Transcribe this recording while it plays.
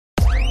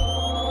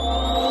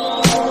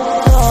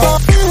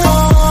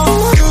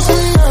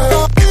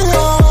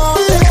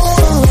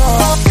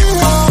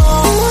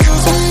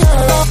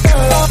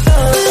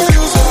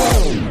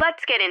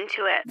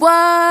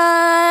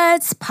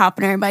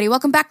poppin', everybody?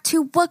 Welcome back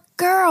to What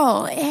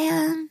Girl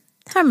and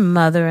her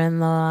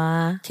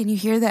mother-in-law. Can you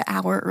hear the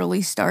hour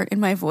early start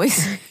in my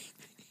voice?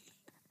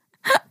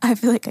 I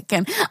feel like I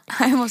can.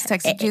 I almost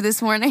texted you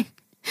this morning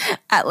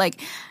at we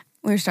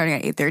were starting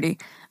at 8:30,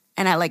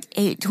 and at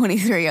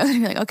 8:23, I was gonna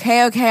be like,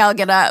 okay, I'll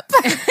get up.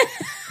 I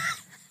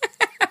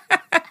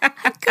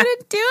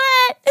couldn't do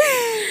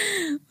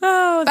it.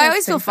 Oh, but I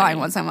always feel fine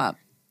once I'm up.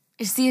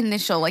 It's the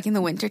initial, in the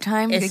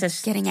wintertime, it's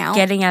just getting out.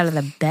 Getting out of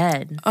the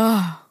bed.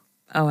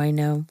 Oh, I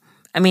know.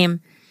 I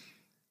mean,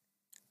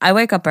 I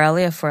wake up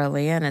earlier for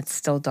Aaliyah, and it's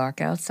still dark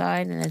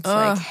outside, and it's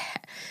I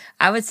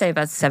would say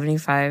about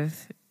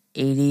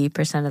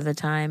 75-80% of the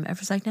time,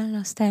 everyone's like,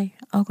 no, stay.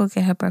 I'll go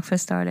get her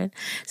breakfast started.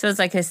 So it's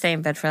like I stay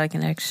in bed for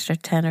an extra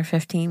 10 or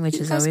 15, which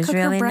is always really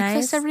her nice.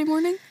 breakfast every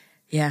morning?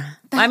 Yeah.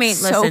 That's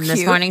so listen,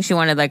 this cute. morning she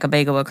wanted a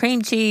bagel with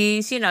cream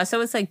cheese,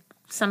 so it's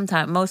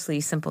sometimes mostly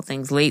simple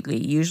things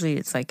lately. Usually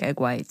it's egg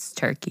whites,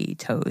 turkey,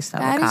 toast,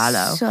 avocado.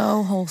 That is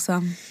so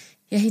wholesome.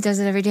 Yeah, he does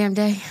it every damn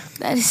day.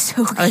 That is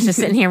so cute. I was just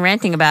sitting here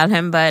ranting about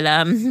him, but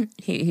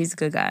he's a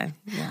good guy.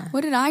 Yeah.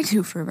 What did I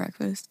do for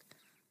breakfast?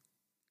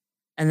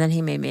 And then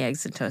he made me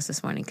eggs and toast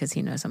this morning because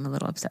he knows I'm a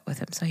little upset with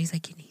him. So he's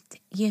like, you need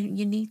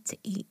to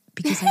eat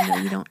because I know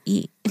you don't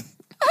eat.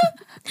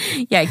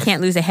 Yeah, I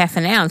can't lose a half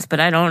an ounce,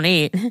 but I don't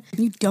eat.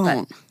 You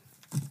don't.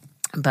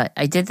 But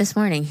I did this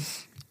morning.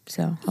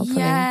 So hopefully.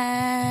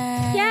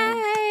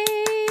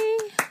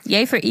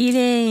 Yay for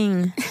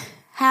eating.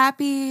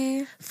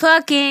 Happy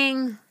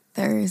fucking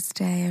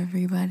Thursday,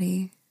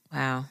 everybody.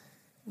 Wow.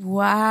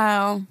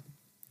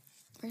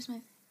 Where's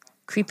my...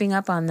 Creeping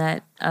up on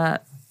that. Jingle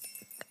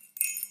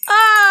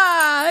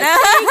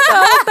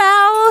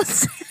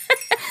bells.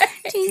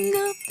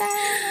 Jingle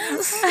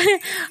bells.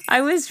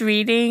 I was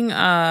reading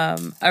a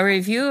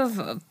review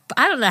of,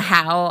 I don't know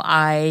how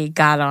I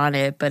got on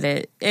it, but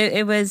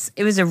it was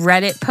a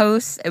Reddit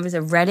post. It was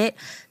a Reddit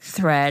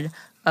thread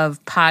of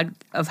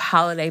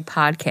holiday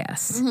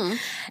podcasts. Mm-hmm.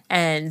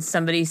 And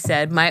somebody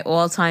said, my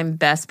all-time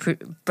best,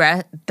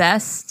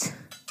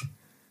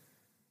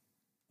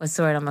 what's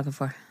the word I'm looking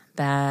for?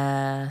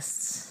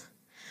 Best.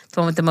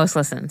 The one with the most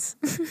listens.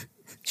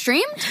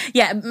 Streamed?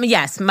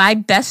 Yes. My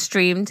best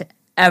streamed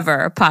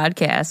ever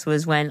podcast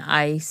was when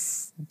I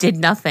did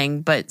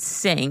nothing but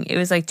sing. It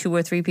was 2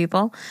 or 3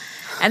 people.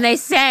 And they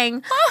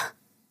sang,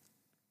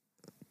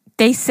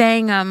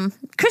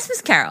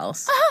 Christmas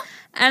carols.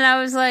 And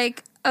I was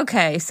like,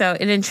 okay, so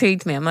it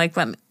intrigued me. I'm like,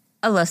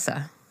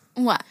 Alyssa.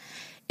 What?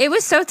 It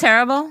was so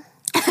terrible.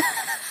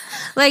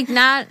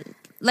 Not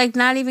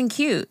even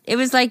cute. It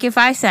was if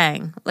I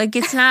sang.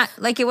 It's not,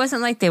 it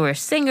wasn't they were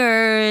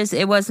singers.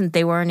 They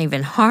weren't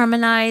even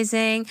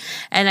harmonizing.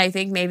 And I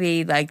think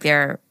maybe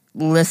their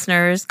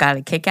listeners got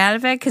a kick out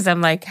of it because I'm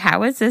like,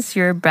 how is this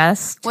your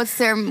best? What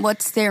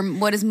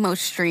is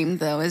most streamed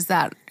though? Is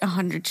that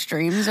 100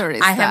 streams or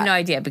is I have no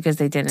idea because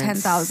they didn't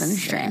 10,000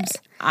 streams?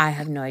 I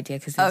have no idea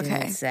because they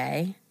didn't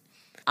say.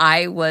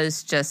 I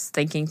was just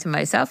thinking to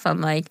myself,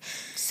 I'm like,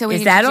 so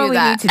is that all we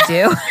need to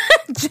do?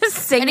 Just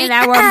sing in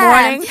our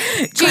morning.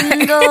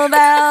 Jingle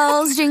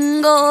bells,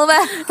 jingle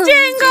bells,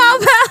 jingle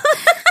bells,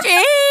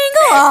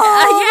 jingle.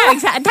 Yeah,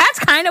 exactly. That's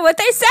kind of what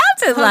they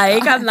sounded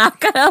like. I'm not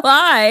gonna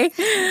lie,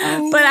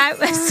 but I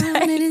was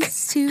like,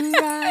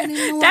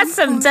 that's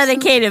some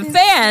dedicated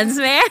fans,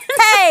 man.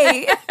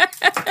 Hey.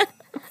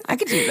 I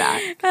could do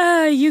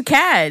that. You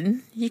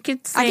can. You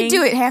could sing. I could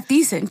do it half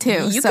decent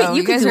too. You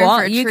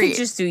could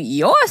just do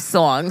your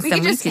songs. We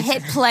could just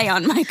hit play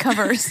on my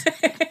covers,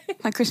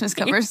 my Christmas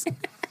covers.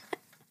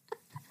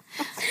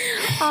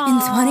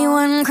 In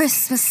 21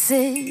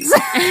 Christmases,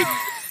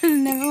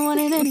 never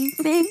wanted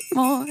anything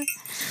more.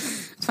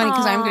 It's funny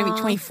because I'm going to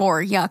be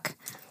 24. Yuck.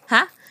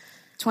 Huh?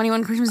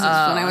 21 Christmases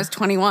when I was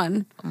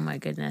 21. Oh my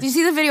goodness. Did you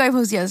see the video I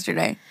posted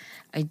yesterday?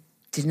 I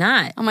did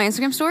not. On my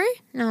Instagram story?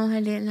 No,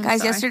 I didn't.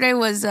 Guys, yesterday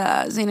was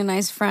Zane and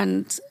I's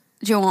friend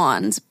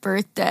Joanne's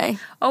birthday.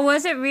 Oh,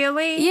 was it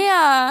really?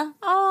 Yeah.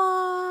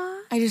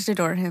 Oh, I just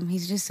adore him.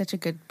 He's just such a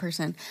good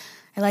person.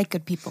 I like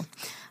good people.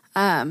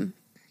 On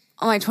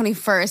my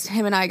 21st,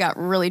 him and I got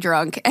really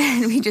drunk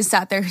and we just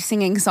sat there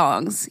singing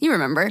songs. You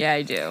remember? Yeah,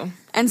 I do.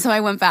 And so I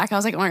went back. I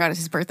was like, oh my God, it's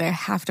his birthday. I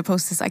have to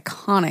post this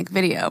iconic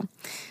video.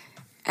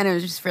 And it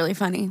was just really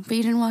funny. But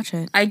you didn't watch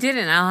it. I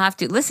didn't. I'll have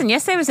to. Listen,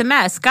 yesterday was a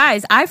mess.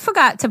 Guys, I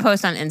forgot to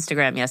post on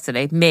Instagram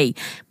yesterday. Me.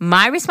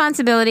 My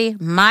responsibility,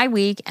 my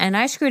week, and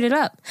I screwed it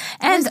up.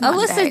 And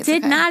Alyssa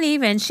did not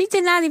even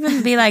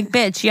be like,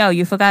 bitch, yo,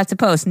 you forgot to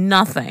post.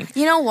 Nothing.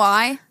 You know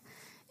why?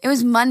 It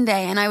was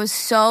Monday, and I was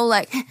so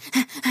I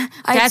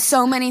had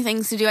so many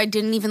things to do. I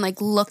didn't even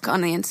look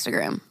on the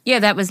Instagram. Yeah,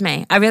 that was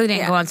me. I really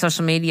didn't go on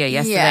social media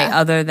yesterday,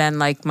 other than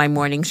my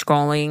morning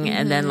scrolling,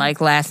 and then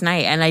last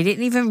night, and I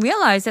didn't even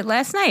realize it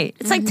last night.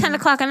 It's 10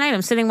 o'clock at night.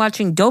 I'm sitting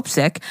watching Dope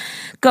Sick,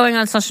 going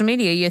on social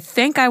media. You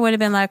think I would have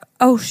been like,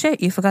 oh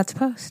shit, you forgot to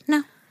post?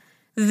 No,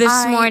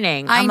 this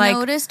morning I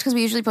noticed because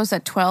we usually post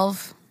at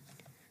 12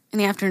 in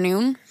the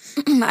afternoon.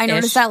 I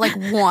noticed that like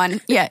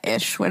 1,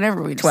 ish,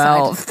 whenever we decide.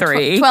 12,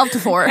 3. 12 to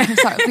 4.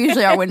 Sorry,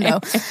 usually our window.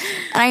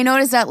 And I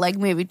noticed that like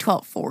maybe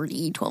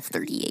 12:40,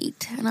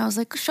 12:38. And I was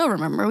like, she'll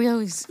remember. We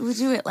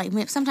do it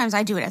like, sometimes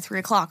I do it at 3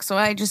 o'clock. So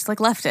I just like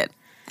left it.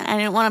 And I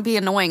didn't want to be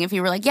annoying if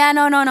you were like, no,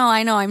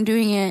 I know, I'm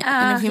doing it in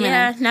a few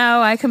minutes.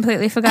 No, I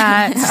completely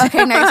forgot.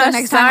 Okay,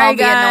 next time I'll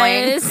be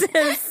annoying.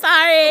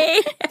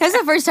 Sorry. That's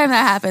the first time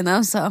that happened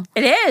though, so.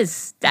 It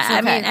is. I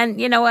okay. mean, and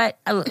you know what?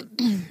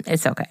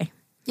 It's okay.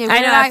 Yeah,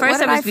 I know. At first, what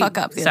did I I was fuck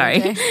up the sorry.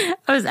 other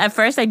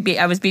day?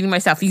 I was beating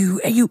myself.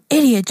 You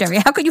idiot, Jerry!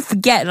 How could you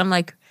forget? And I'm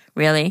like,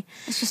 really?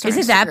 Is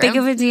it that big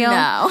of a deal?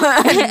 No,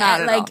 not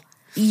at all.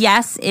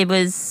 Yes, it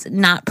was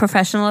not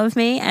professional of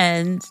me,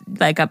 and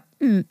like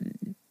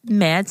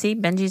mad. See,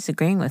 Benji's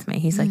agreeing with me.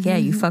 He's like, yeah,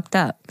 you fucked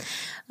up.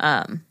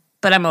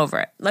 But I'm over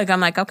it. Like,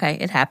 I'm like, okay,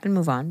 it happened.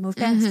 Move on. Move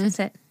past. That's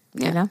it.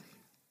 Yeah. You know?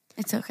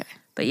 It's okay.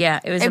 But yeah,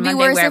 it was It'd a be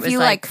Monday worse where if it was you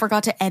like,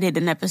 forgot to edit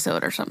an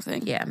episode or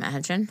something. yeah,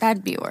 imagine.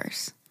 That'd be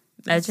worse.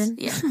 Imagine?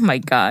 Yeah. Oh my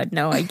God.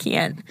 No, I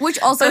can't. Which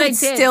also But I did.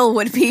 still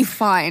would be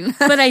fine.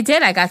 But I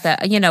did. I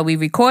got we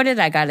recorded.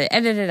 I got it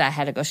edited. I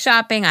had to go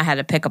shopping. I had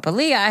to pick up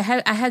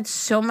Aaliyah. I had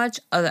so much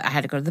I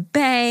had to go to the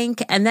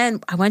bank. And then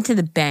I went to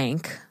the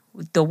bank,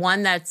 the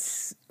one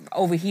that's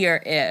over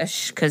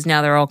here-ish, because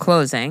now they're all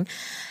closing.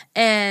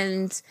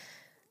 And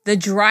the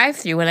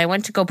drive-thru, when I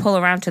went to go pull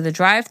around to the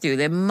drive-thru,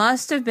 there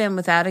must have been,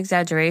 without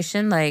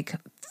exaggeration, like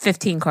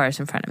 15 cars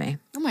in front of me.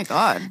 Oh my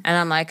God. And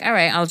I'm like, all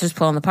right, I'll just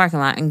pull in the parking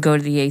lot and go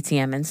to the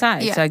ATM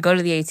inside. Yeah. So I go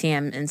to the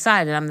ATM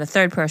inside, and I'm the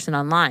third person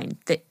online.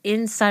 The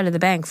inside of the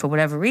bank, for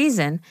whatever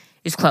reason,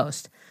 is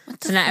closed.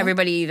 So now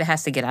everybody either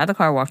has to get out of the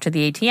car, walk to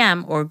the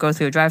ATM, or go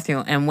through a drive-thru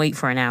and wait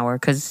for an hour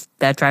because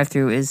that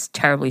drive-thru is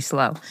terribly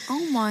slow.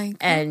 Oh my God.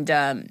 And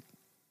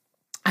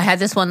I had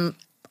this one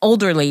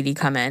older lady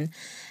come in,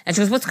 and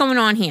she goes, what's going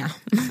on here?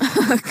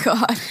 Oh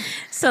God.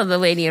 So the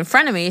lady in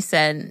front of me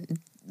said,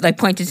 like,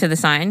 pointed to the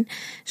sign.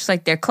 She's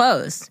like, they're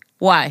closed.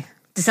 Why?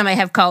 Does somebody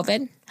have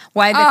COVID?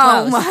 Why are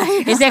they closed?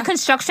 My God. Is there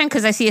construction?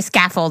 Because I see a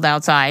scaffold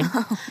outside.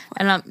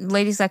 And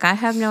lady's like, I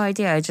have no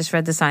idea. I just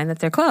read the sign that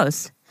they're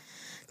closed.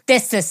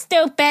 This is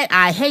stupid.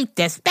 I hate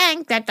this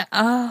bank.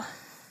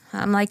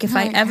 I'm like, if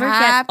I ever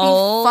get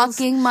old.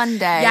 Fucking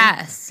Monday.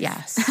 Yes.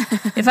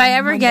 If I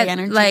ever Monday get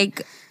energy.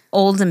 like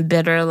old and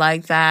bitter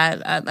like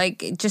that,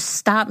 like, just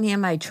stop me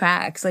in my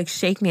tracks. Like,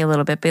 shake me a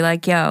little bit. Be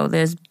like, yo,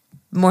 there's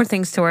more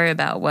things to worry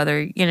about.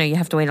 Whether, you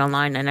have to wait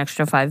online an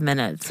extra 5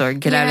 minutes or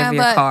get out of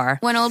your car.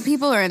 When old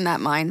people are in that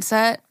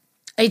mindset,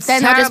 It's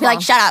then they'll just be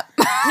like, shut up.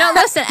 No,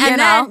 listen. And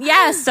know?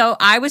 then, so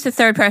I was the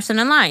third person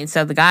in line.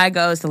 So the guy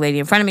goes, the lady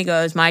in front of me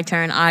goes, my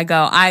turn, I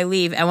go, I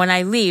leave. And when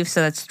I leave,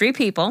 so that's 3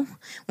 people.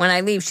 When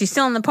I leave, she's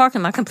still in the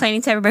parking lot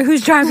complaining to everybody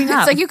who's driving up.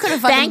 It's like, you could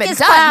have fucking bank been is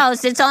done.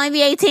 closed. It's only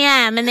the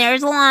ATM, and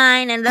there's a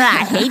line, and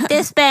I hate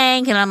this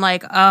bank. And I'm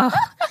like, oh,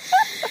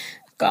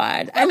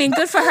 God. I mean,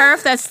 good for her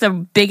if that's the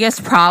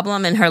biggest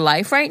problem in her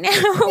life right now.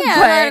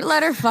 Yeah,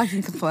 let her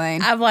fucking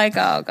complain. I'm like,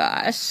 oh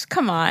gosh,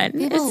 come on.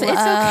 People It's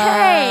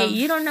okay. love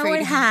You don't know what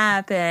freedom.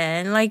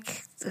 happened.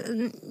 Like,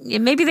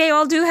 maybe they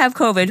all do have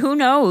COVID. Who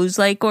knows?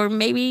 Like, or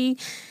maybe,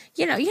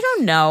 you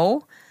don't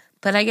know.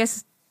 But I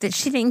guess that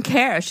she didn't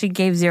care. She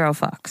gave 0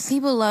 fucks.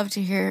 People love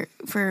to hear,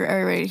 for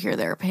everybody to hear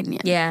their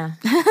opinion. Yeah.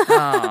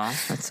 Oh,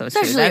 that's so true.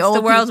 Especially That's old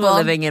the world people. we're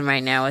living in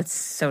right now. It's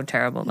so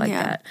terrible like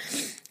Yeah. that.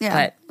 Yeah.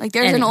 But like,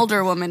 there's an anyway.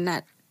 older woman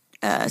that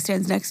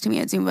stands next to me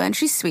at Zumba, and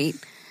she's sweet.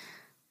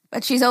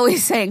 But she's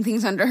always saying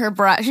things under her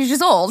breath. She's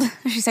just old.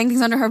 She's saying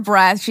things under her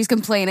breath. She's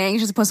complaining. She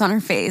just puts on her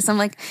face. I'm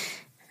like,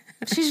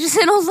 she's just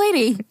an old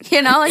lady.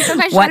 Like,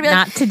 sometimes What try to be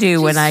like, not to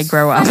do when I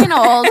grow up. fucking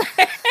old.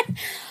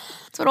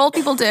 That's what old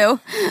people do.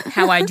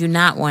 How I do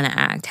not want to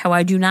act. How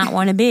I do not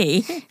want to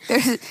be.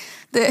 There's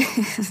the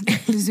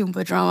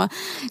Zumba drama.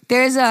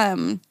 There's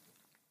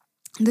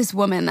this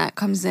woman that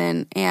comes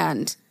in,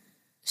 and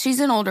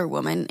she's an older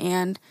woman,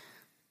 and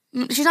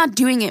she's not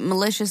doing it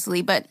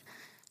maliciously, but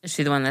Is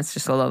she the one that's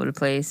just all over the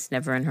place,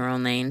 never in her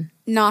own lane?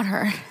 not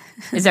her.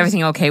 Is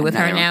everything okay with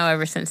her Another one. now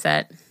ever since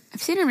that?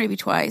 I've seen her maybe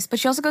twice, but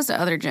she also goes to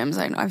other gyms.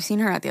 I know I've seen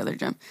her at the other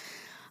gym.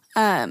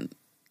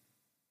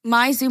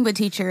 My Zumba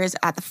teacher is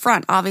at the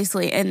front,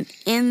 obviously, and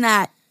in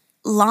that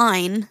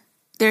line,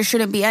 there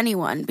shouldn't be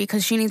anyone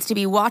because she needs to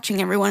be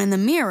watching everyone in the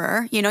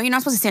mirror. You're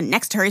not supposed to stand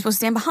next to her. You're supposed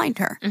to stand behind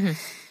her. Mm-hmm.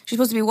 She's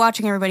supposed to be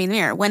watching everybody in the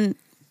mirror. When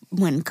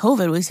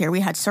COVID was here,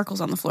 we had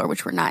circles on the floor,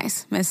 which were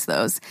nice. Miss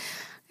those.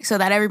 So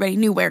that everybody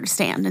knew where to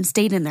stand and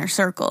stayed in their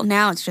circle.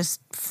 Now it's just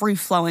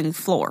free-flowing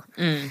floor.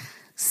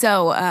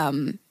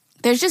 So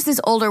there's just this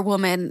older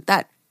woman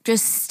that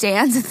just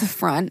stands at the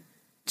front.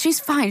 She's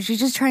fine. She's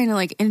just trying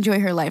to, enjoy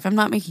her life. I'm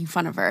not making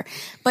fun of her.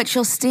 But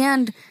she'll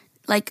stand,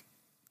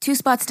 2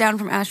 spots down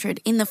from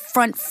Astrid in the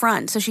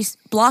front. So she's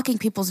blocking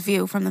people's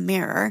view from the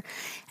mirror.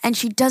 And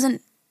she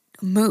doesn't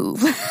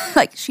move.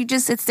 She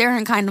just sits there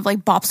and kind of,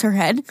 bops her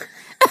head.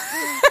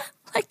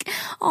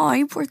 Oh,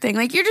 you poor thing.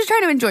 You're just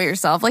trying to enjoy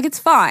yourself. It's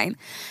fine.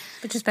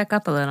 But just back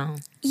up a little.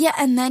 Yeah,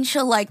 and then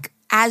she'll,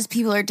 as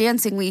people are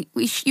dancing,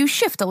 you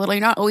shift a little.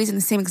 You're not always in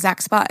the same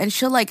exact spot. And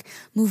she'll,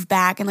 move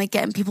back and,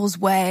 get in people's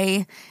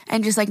way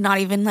and just, not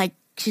even,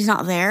 she's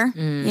not there,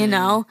 you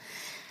know?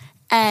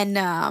 And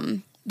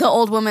the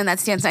old woman that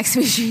stands next to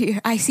me,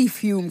 I see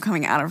fume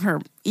coming out of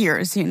her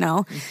ears, you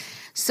know?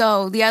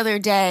 So the other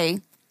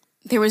day,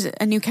 there was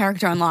a new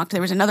character unlocked.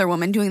 There was another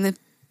woman doing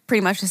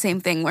pretty much the same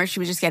thing where she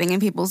was just getting in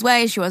people's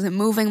way. She wasn't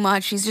moving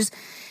much. She's just,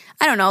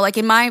 I don't know, like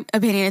in my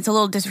opinion, it's a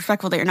little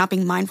disrespectful that you're not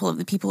being mindful of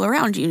the people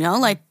around you, you know?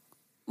 Like,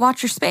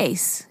 watch your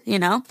space, you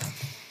know?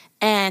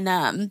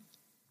 And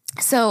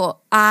so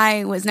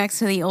I was next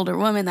to the older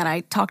woman that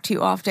I talk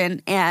to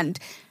often, and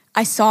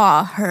I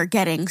saw her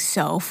getting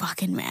so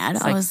fucking mad.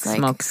 It's I was like,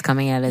 smoke's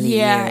coming out of the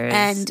ears.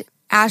 And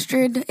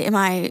Astrid,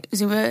 my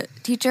Zumba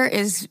teacher,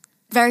 is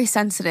very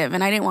sensitive,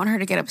 and I didn't want her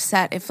to get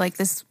upset if like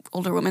this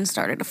older woman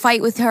started to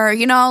fight with her,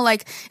 you know,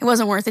 like it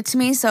wasn't worth it to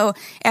me. So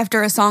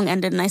after a song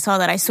ended and I saw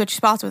that, I switched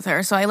spots with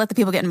her, so I let the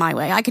people get in my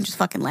way. I can just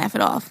fucking laugh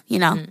it off, you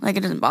know, like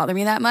it doesn't bother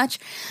me that much.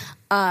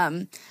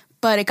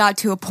 But it got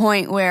to a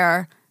point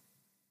where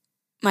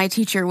my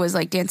teacher was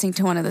like dancing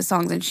to one of the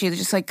songs, and she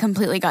just like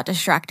completely got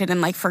distracted and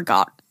like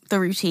forgot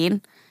the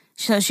routine.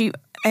 So she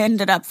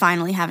ended up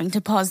finally having to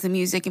pause the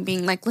music and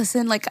being like,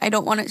 listen, like I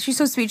don't want to, she's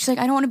so sweet. She's like,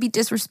 I don't want to be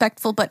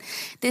disrespectful, but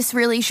this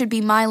really should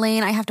be my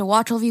lane. I have to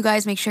watch all of you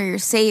guys, make sure you're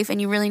safe, and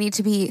you really need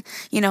to be,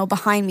 you know,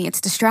 behind me. It's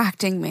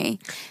distracting me.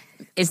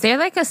 Is there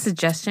like a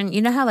suggestion?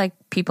 You know how like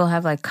people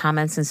have like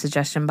comments and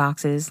suggestion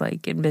boxes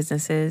like in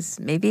businesses?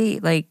 Maybe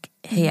like,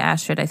 hey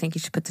Astrid, I think you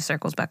should put the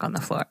circles back on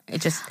the floor.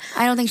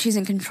 I don't think she's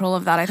in control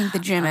of that. I think the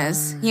gym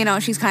is. You know,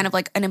 she's kind of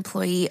like an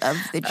employee of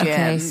the gym.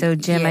 Okay, so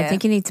Jim, I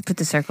think you need to put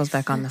the circles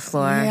back on the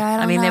floor. Yeah,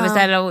 I mean, know.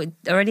 there was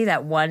already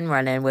that one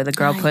run-in where the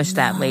girl pushed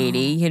that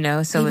lady, you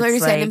know? So people are it's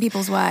just like, getting in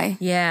people's way.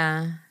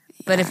 yeah.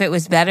 But if it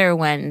was better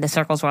when the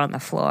circles were on the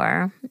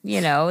floor,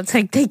 you know, it's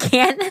like they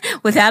can't,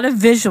 without a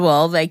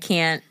visual, they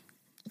can't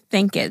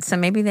think it. So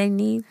maybe they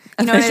need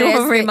a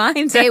visual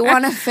reminder. They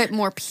want to fit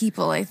more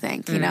people, I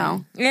think, you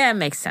know? Yeah, it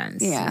makes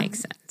sense. Yeah. It makes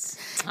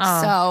sense.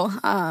 Oh.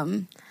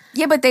 So,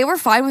 yeah, but they were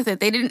fine with it.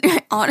 They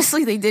didn't,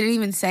 honestly, they didn't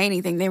even say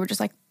anything. They were just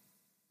like,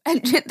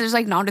 and just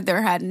like nodded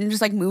their head and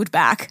just like moved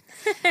back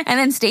and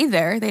then stayed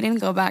there. They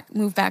didn't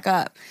move back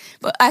up.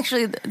 But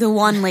actually, the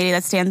one lady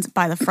that stands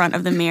by the front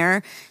of the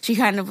mirror, she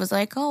kind of was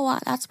like, oh,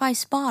 that's my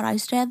spot. I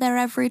stand there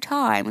every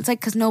time. It's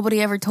like, because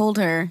nobody ever told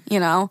her, you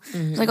know?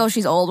 It's like, oh,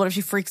 she's old. What if she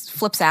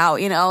flips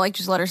out, you know? Like,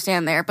 just let her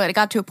stand there. But it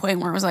got to a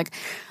point where it was like,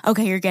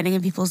 okay, you're getting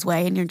in people's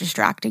way and you're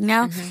distracting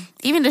now.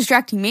 Even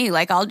distracting me.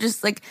 Like, I'll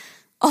just like,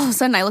 all of a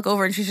sudden I look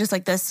over and she's just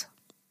like this,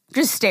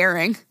 just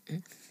staring.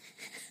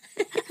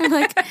 I'm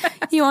like,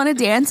 you want to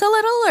dance a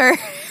little, or?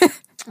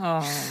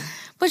 Oh.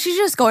 But she's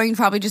just going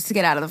probably just to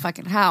get out of the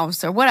fucking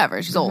house or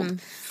whatever. She's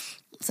old.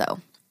 So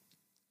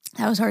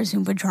that was our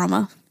Zumba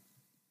drama.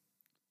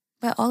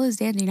 But all is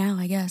dandy now,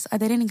 I guess.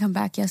 They didn't come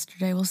back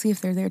yesterday. We'll see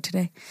if they're there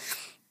today.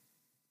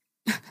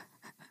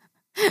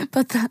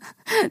 But the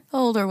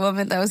older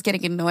woman that was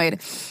getting annoyed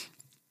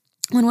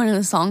when one of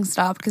the songs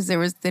stopped because there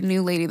was the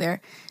new lady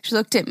there, she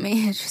looked at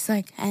me and she's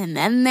like, and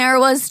then there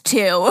was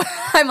two.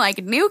 I'm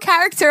like, new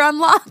character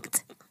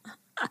unlocked.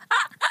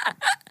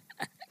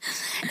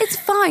 It's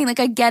fine. Like,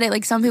 I get it.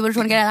 Like, some people just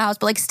want to get out of the house,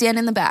 but like, stand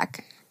in the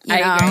back. You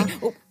know? Agree.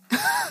 Oh.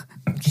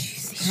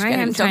 Jesus. Right,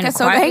 I'm trying to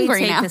so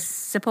angry take now. a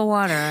sip of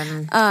water.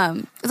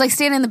 And It's like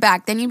stand in the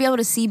back. Then you'd be able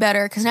to see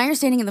better because now you're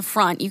standing in the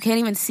front. You can't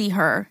even see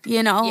her.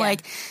 You know,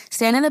 like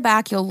stand in the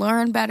back. You'll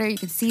learn better. You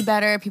can see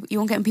better. You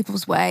won't get in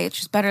people's way. It's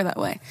just better that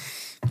way.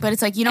 But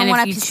it's like you don't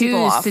want to piss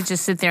people off. If you choose to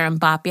just sit there and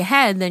bop your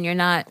head, then you're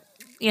not,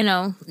 you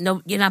know,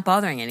 you're not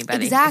bothering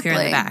anybody. Exactly. If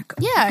you're in the back.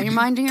 Yeah, you're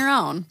minding your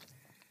own.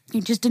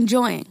 You're just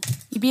enjoying.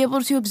 You'd be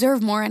able to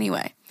observe more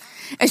anyway.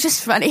 It's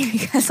just funny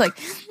because like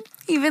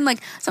even like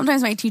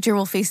sometimes my teacher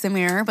will face the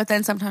mirror, but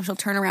then sometimes she'll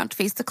turn around to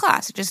face the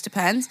class. It just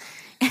depends.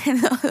 And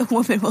the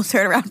woman will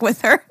turn around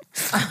with her.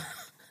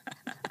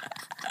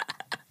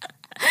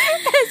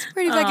 It's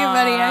pretty fucking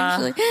funny,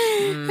 actually.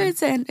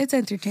 It's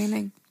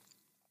entertaining.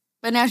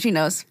 But now she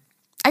knows.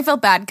 I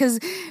felt bad because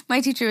my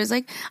teacher was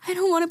like, I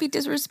don't want to be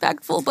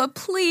disrespectful, but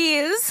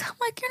please. I'm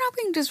like, you're not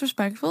being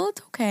disrespectful.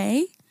 It's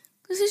okay.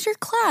 This is your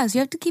class. You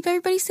have to keep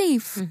everybody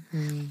safe.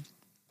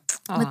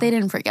 But they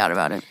didn't freak out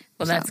about it.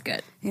 Well, so, that's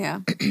good. Yeah.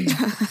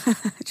 I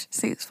just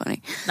think it's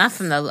funny. Not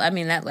from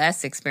that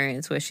last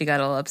experience where she got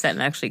all upset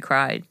and actually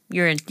cried.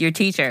 Your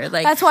teacher.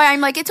 Like, that's why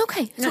I'm like, it's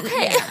okay. It's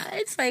okay. Yeah,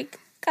 it's like,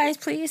 guys,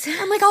 please.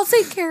 I'm like, I'll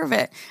take care of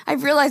it.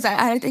 I've realized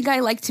I think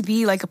I like to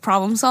be like a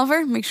problem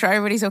solver, make sure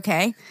everybody's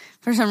okay.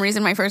 For some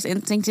reason, my first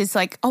instinct is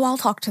like, oh, I'll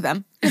talk to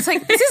them. It's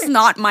like, this is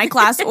not my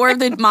class or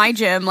my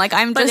gym. Like,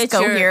 I'm just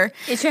here.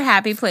 It's your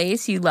happy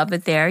place. You love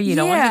it there. You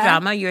don't want the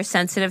drama. You're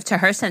sensitive to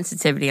her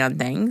sensitivity on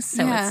things.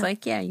 So it's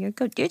like, yeah, you're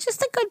good. You're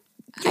just a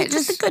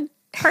good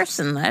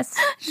person, Les.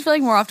 I just feel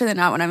like more often than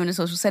not when I'm in a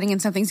social setting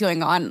and something's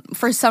going on,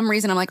 for some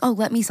reason, I'm like, oh,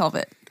 let me solve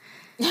it.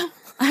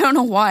 I don't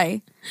know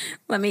why.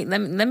 Let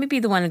me be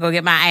the one to go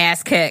get my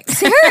ass kicked.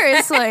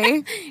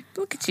 Seriously.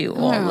 Look at you,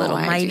 all little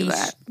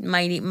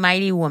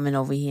mighty woman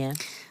over here.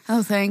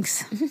 Oh,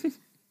 thanks.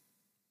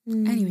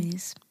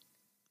 Anyways,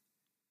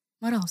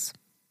 what else?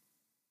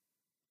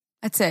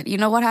 That's it. You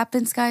know what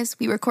happens, guys?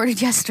 We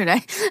recorded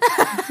yesterday.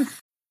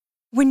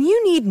 When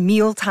you need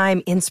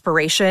mealtime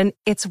inspiration,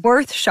 it's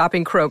worth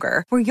shopping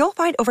Kroger, where you'll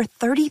find over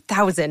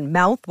 30,000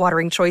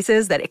 mouth-watering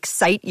choices that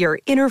excite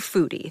your inner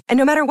foodie. And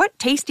no matter what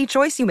tasty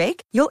choice you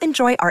make, you'll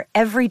enjoy our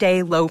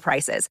everyday low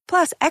prices,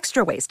 plus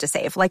extra ways to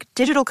save, like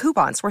digital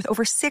coupons worth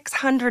over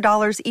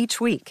 $600 each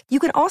week. You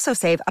can also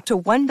save up to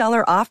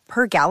 $1 off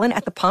per gallon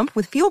at the pump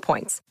with fuel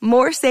points.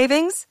 More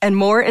savings and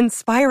more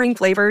inspiring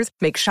flavors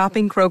make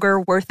shopping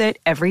Kroger worth it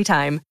every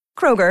time.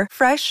 Kroger,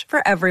 fresh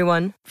for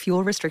everyone.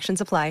 Fuel restrictions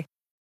apply.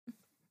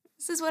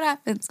 This is what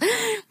happens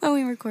when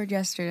we record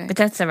yesterday. But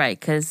that's all right,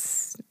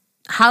 because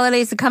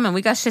holidays are coming.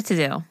 We got shit to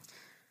do.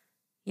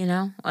 You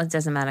know? Well, it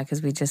doesn't matter,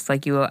 because we just,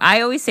 like you...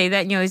 I always say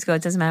that, and you always go,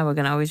 it doesn't matter. We're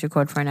going to always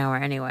record for an hour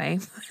anyway.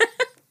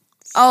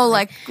 Oh,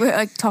 like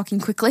talking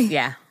quickly?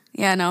 Yeah.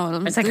 Yeah,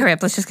 no. It's like, hurry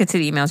up, let's just get to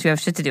the emails. We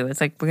have shit to do.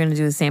 It's like, we're going to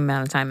do the same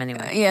amount of time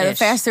anyway. Yeah, the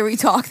faster we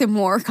talk, the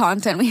more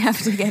content we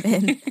have to get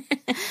in.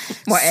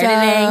 More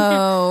editing.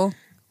 So,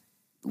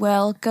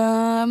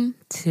 welcome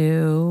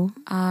to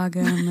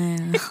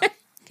Agamel.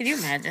 Can you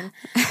imagine?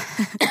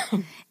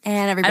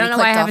 And everybody I don't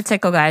know why I have a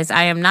tickle, guys.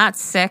 I am not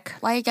sick.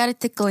 Why you got a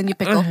tickle in your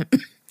pickle?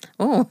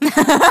 Oh.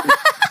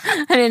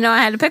 I didn't know I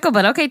had a pickle,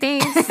 but okay,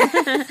 thanks.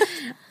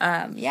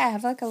 Yeah, I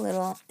have like a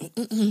little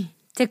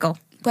tickle.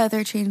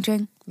 Weather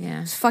changing.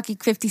 Yeah. It's fucking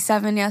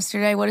 57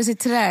 yesterday. What is it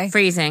today?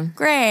 Freezing.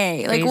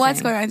 Great. Like,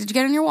 what's going on? Did you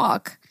get on your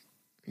walk?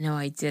 No,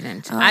 I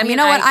didn't. I mean, you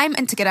know what? I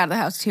meant to get out of the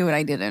house too, and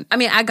I didn't. I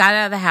mean, I got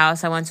out of the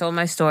house. I went to all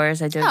my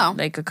stores. I did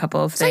like a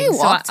couple of things. So you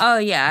walked?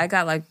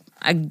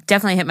 I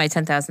definitely hit my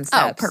 10,000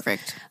 steps. Oh,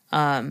 perfect. You're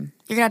going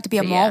to have to be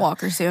a mall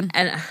walker soon.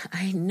 And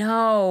I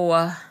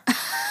know.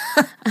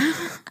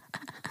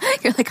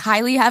 You're like,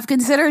 highly have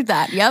considered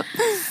that. Yep.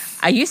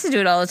 I used to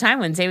do it all the time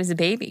when Zay was a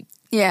baby.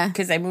 Yeah.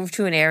 Because I moved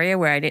to an area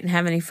where I didn't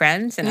have any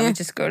friends, and I would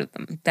just go to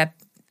that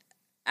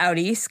out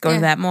east, go to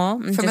that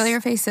mall. And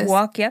familiar just faces.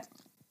 Walk, yep.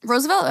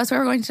 Roosevelt, that's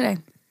where we're going today.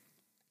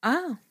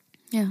 Oh.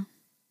 Yeah.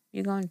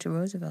 You're going to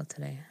Roosevelt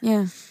today.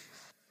 Yeah.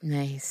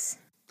 Nice.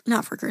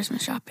 Not for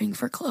Christmas shopping,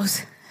 for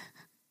clothes.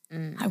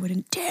 I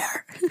wouldn't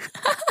dare.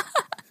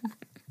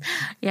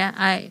 Yeah,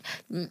 I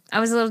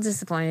was a little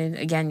disappointed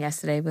again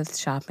yesterday with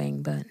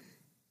shopping, but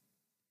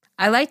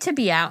I like to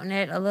be out in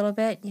it a little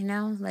bit, you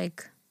know,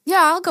 like. Yeah,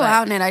 I'll go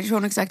out in it. I just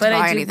won't expect to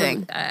buy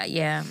anything.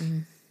 Yeah.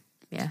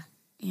 Yeah.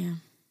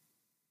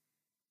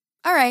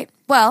 All right.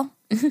 Well,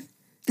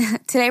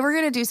 today we're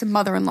going to do some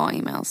mother-in-law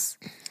emails.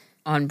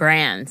 On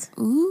brand.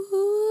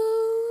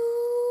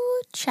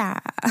 Ooh,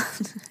 child.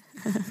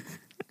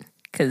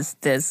 Because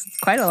there's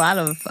quite a lot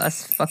of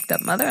us fucked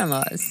up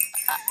mother-in-laws.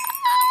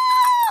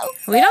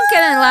 We don't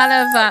get a lot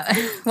of,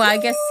 well, I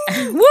guess,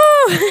 woo!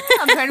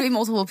 I'm trying to be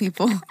multiple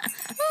people.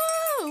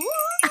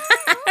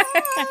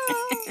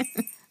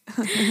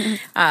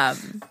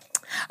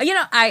 You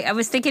know, I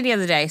was thinking the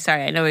other day,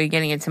 sorry, I know we're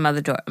getting into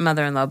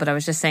mother-in-law, but I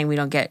was just saying we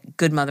don't get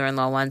good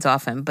mother-in-law ones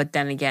often. But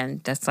then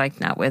again, that's like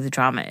not where the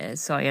drama is.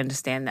 So I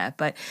understand that.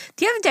 But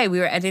the other day we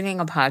were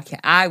editing a podcast.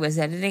 I was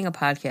editing a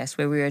podcast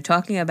where we were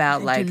talking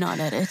about I do not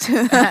edit.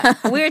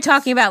 we were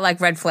talking about like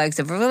red flags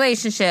of a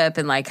relationship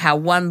and like how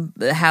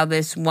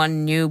this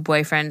one new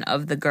boyfriend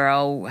of the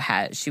girl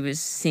she was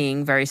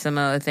seeing very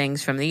similar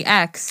things from the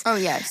ex. Oh,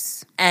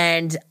 yes.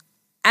 And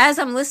as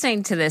I'm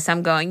listening to this,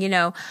 I'm going, you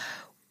know,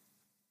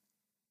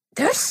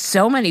 there's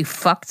so many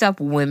fucked up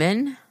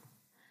women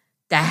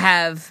that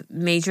have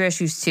major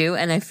issues too.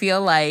 And I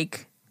feel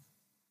like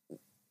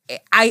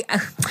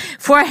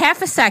for a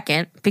half a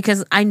second,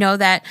 because I know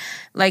that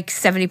like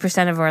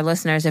 70% of our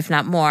listeners, if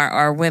not more,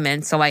 are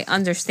women. So I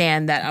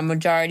understand that a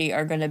majority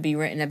are going to be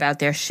written about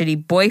their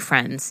shitty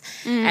boyfriends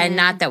and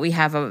not that we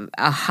have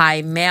a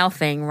high male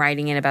thing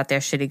writing in about their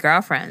shitty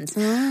girlfriends.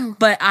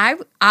 But I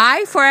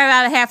for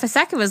about a half a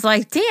second was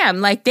like,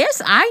 damn, like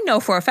I know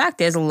for a fact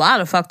there's a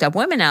lot of fucked up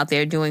women out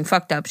there doing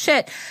fucked up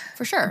shit.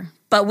 For sure.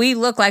 But we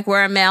look like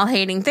we're a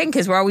male-hating thing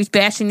because we're always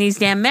bashing these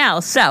damn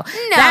males. So that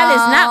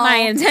is not my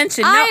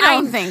intention. No, I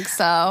don't think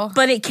so.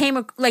 But it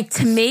came, like,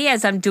 to me,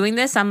 as I'm doing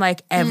this, I'm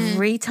like,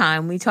 every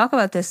time we talk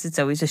about this, it's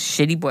always a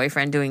shitty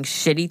boyfriend doing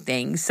shitty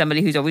things.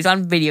 Somebody who's always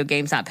on video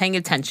games, not paying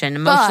attention,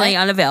 emotionally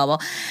unavailable.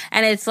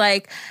 And it's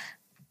like,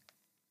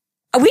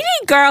 we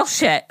need girl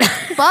shit.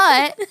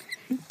 But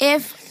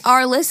if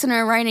our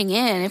listener writing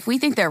in, if we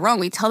think they're wrong,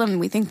 we tell them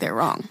we think they're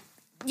wrong.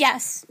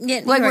 Yes.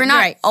 Yeah, like, we're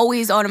not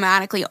always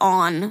automatically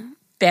on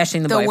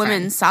bashing the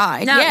woman's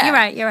side. No,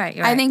 yeah. You're right.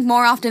 I think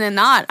more often than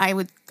not, I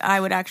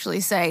would actually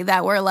say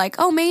that we're like,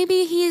 oh,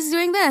 maybe he's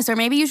doing this, or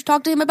maybe you should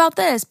talk to him about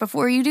this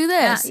before you do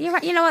this. You're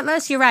right. You know what,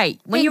 Liz? You're right.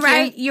 When you're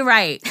right, you're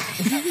right.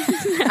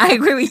 I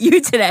agree with you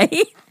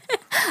today.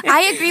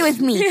 I agree with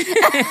me.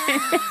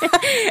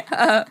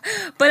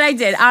 But I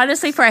did.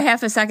 Honestly, for a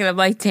half a second, I'm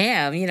like,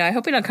 damn, you know, I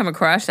hope we don't come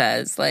across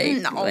as like...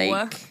 No.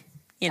 Like,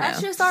 you know.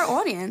 That's just our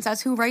audience. That's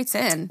who writes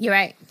in. You're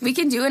right. We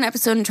can do an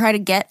episode and try to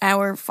get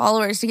our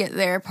followers to get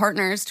their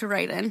partners to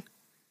write in.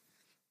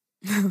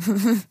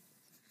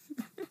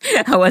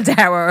 What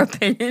our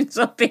opinions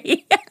will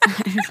be.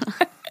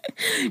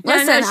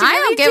 Listen,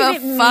 I don't give a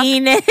fuck.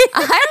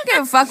 I don't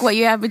give a fuck what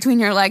you have between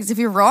your legs. If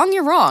you're wrong,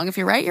 you're wrong. If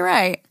you're right, you're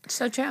right.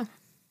 So true.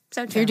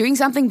 So If true. you're doing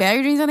something bad,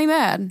 you're doing something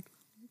bad.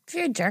 If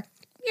you're a jerk,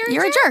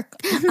 You're a jerk.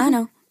 I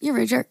know. You're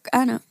a jerk.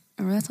 I know.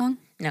 Remember that song?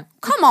 No.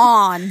 Come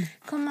on.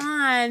 Come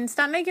on.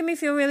 Stop making me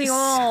feel really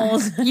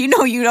old. You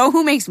know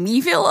who makes me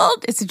feel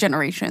old? It's the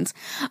generations.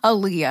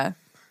 Aaliyah.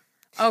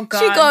 Oh, God.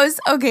 She goes,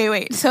 okay,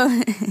 wait. So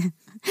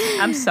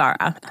I'm sorry.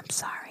 I'm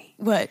sorry.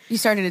 what? You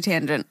started a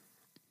tangent.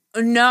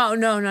 No.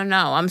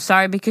 I'm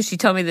sorry because she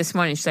told me this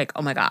morning. She's like,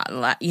 oh, my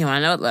God. You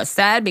want to know what's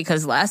sad?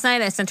 Because last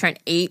night I sent her an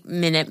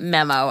 8-minute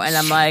memo. And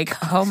I'm like,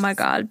 oh, my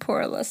God,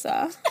 poor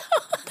Alyssa.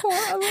 Poor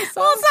Alyssa.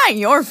 Well, it's not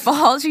your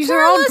fault. She's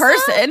her own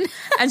person.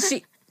 And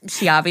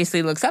she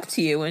obviously looks up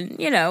to you and,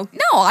 No,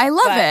 I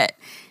love it.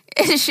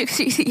 She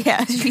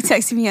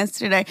texted me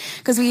yesterday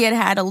because we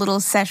had a little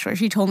sesh where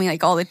she told me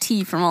like all the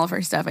tea from all of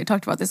her stuff. I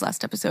talked about this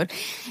last episode.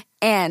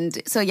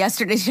 And so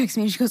yesterday she texted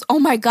me and she goes, oh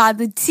my God,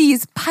 the tea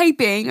is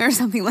piping or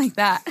something like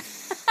that. Which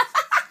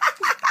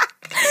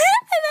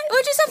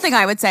is something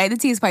I would say. The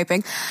tea is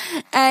piping.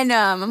 And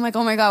I'm like,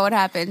 oh my God, what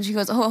happened? She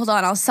goes, oh, hold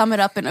on, I'll sum it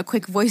up in a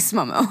quick voice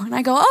memo. And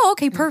I go, oh,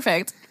 okay,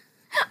 perfect.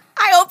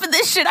 I open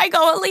this shit. I go,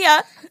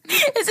 Aaliyah,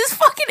 this is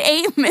fucking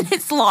 8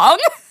 minutes long.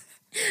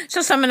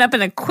 she'll sum it up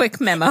in a quick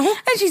memo. And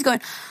she's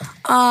going,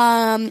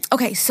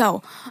 okay,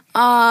 so,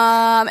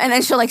 and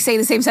then she'll like say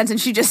the same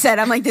sentence she just said.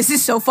 I'm like, this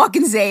is so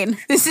fucking Zane.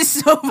 This is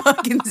so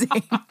fucking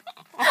Zane.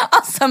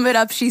 I'll sum it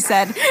up, she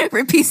said.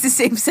 Repeats the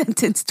same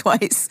sentence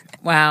twice.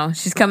 Wow,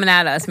 she's coming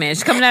at us, man.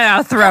 She's coming at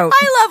our throat.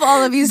 I love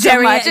all of you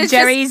so much. It's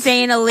Jerry,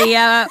 Zane,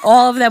 Aaliyah,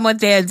 all of them with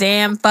their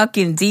damn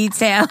fucking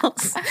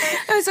details.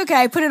 It was okay.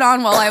 I put it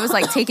on while I was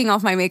like taking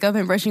off my makeup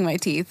and brushing my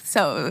teeth.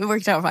 So it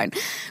worked out fine.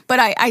 But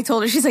I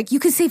told her, she's like, you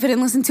can save it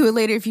and listen to it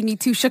later if you need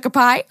to, sugar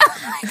pie.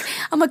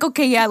 I'm like,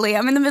 okay, yeah, Leah,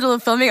 I'm in the middle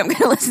of filming. I'm going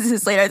to listen to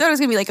this later. I thought it was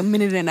going to be like a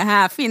minute and a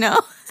half,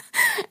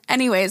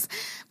 Anyways,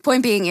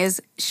 point being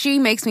is she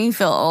makes me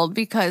feel old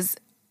because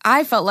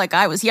I felt like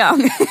I was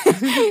young.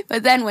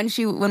 But then when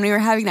we were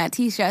having that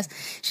tea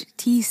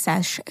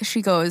sesh,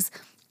 she goes,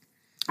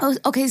 oh,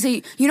 okay, so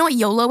you know what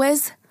YOLO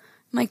is?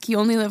 I'm like, you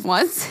only live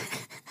once?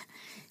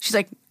 She's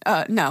like,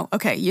 no,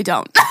 okay, you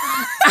don't.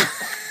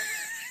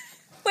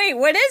 Wait,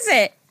 what is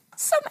it?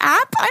 Some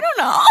app? I don't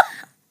know.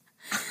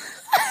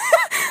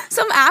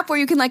 Some app where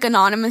you can like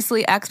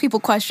anonymously ask people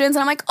questions.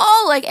 And I'm like,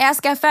 oh, like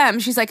Ask FM.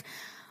 She's like,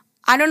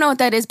 I don't know what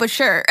that is, but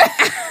sure.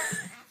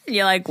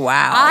 You're like,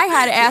 wow. I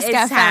had Ask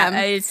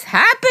FM. It's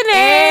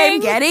happening. I'm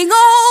getting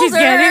older. She's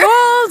getting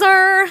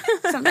older.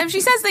 Sometimes she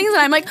says things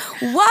and I'm like,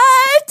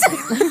 what?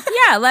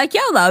 Yeah, like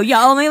YOLO. You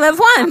only live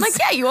once. I'm like,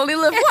 yeah, you only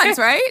live once,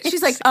 right?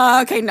 She's like,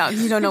 okay, no,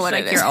 you don't know what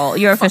it is. You're old.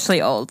 You're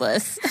officially old,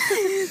 Liz.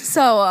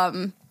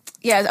 So,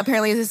 yeah,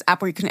 apparently there's this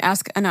app where you can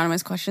ask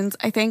anonymous questions,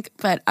 I think.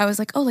 But I was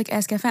like, oh, like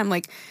Ask FM.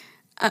 Like,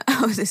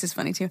 this is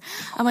funny too.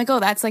 I'm like, oh,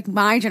 that's like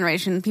my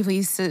generation. People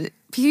used to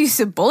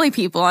bully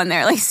people on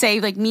there, like say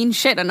like mean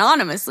shit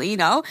anonymously,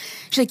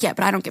 She's like, yeah,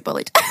 but I don't get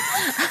bullied.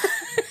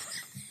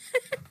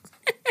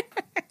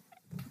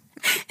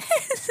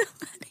 It's so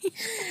funny.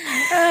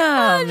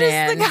 Oh,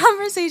 man. Just the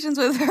conversations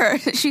with her.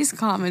 She's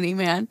comedy,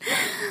 man.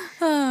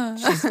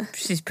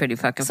 She's pretty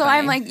fucking So funny.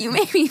 I'm like, you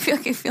make me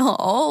feel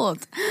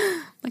old.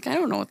 Like, I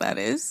don't know what that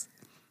is.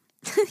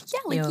 Yeah,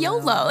 like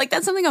YOLO. Like,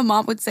 that's something a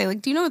mom would say.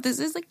 Like, do you know what this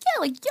is? Like,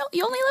 yeah, like,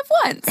 you only live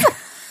once.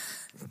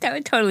 That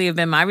would totally have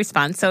been my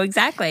response. So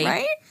exactly.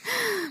 Right?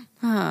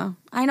 I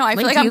know. I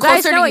feel Like, like do I'm you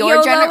guys closer know to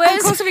what your YOLO I'm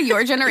is? closer to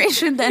your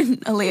generation than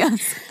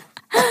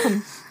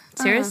Aaliyah's.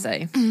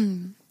 Seriously.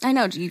 I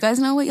know. Do you guys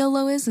know what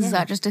YOLO is? Is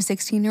that just a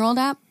 16-year-old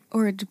app?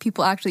 Or do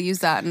people actually use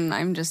that and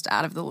I'm just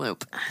out of the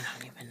loop? I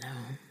don't even know.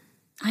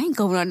 I ain't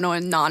going on no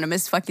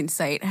anonymous fucking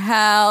site.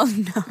 Hell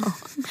no.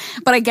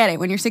 But I get it.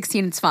 When you're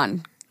 16, it's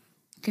fun.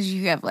 Because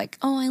you have like,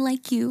 oh, I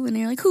like you. And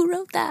you're like, who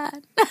wrote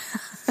that?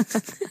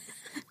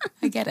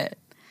 I get it.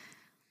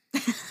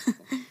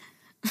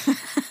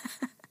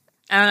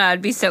 I don't know.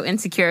 I'd be so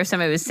insecure if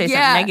somebody would say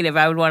Yeah. something negative.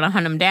 I would want to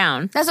hunt them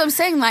down. That's what I'm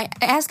saying. My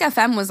Ask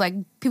FM was like,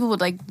 people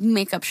would like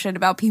make up shit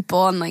about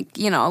people and like,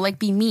 like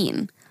be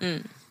mean.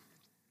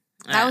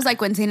 That was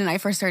like when Zane and I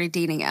first started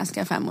dating. Ask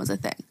FM was a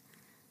thing.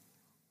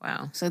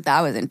 Wow. So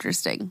that was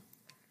interesting.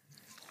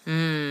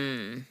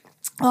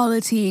 All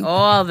the tea.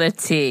 All the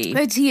tea.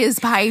 The tea is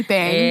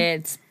piping.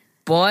 It's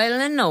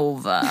boiling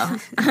over.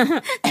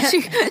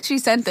 She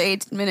sent the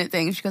 8-minute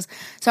thing. She goes,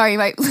 sorry, you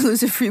might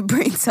lose a few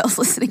brain cells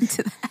listening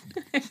to that.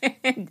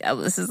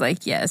 Ellis is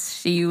like, yes,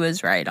 she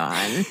was right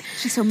on.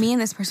 So me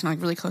and this person are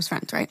like really close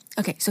friends, right?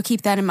 Okay, so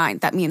keep that in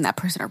mind, that me and that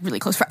person are really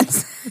close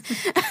friends.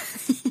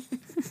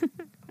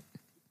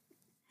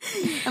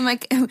 I'm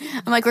like,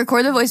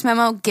 record the voice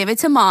memo, give it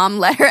to mom,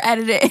 let her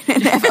edit it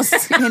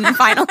in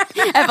Final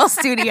FL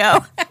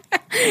Studio.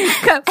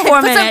 Cut 4 Put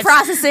some minutes.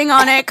 processing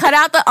on it, cut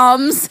out the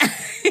ums,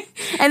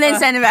 and then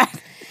send it back.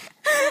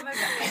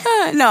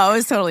 No, it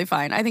was totally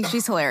fine. I think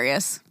she's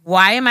hilarious.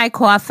 Why am I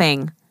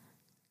coughing?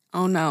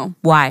 Oh no.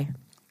 Why?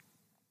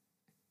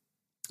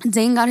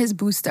 Zane got his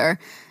booster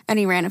and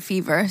he ran a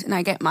fever, and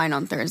I get mine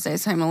on Thursday,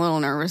 so I'm a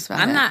little nervous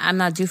about it. I'm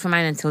not due for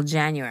mine until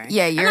January.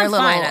 Yeah, And you're I'm a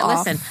little fine.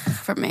 off Listen,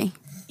 from me.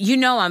 you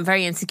know I'm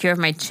very insecure of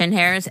my chin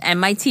hairs and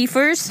my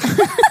teethers.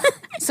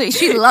 So So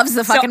she loves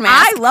the fucking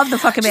mask. I love the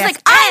fucking mask. She's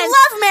like,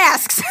 I love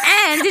masks.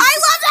 And I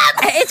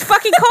love them. It's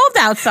fucking cold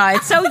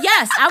outside. So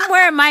yes, I'm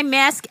wearing my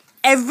mask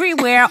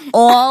everywhere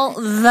all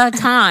the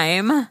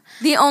time.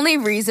 The only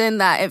reason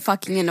that it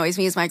fucking annoys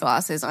me is my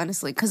glasses,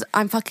 honestly, because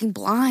I'm fucking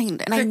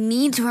blind and I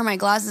need to wear my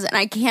glasses and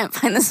I can't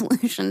find the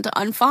solution to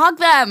unfog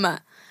them.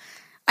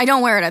 I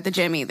don't wear it at the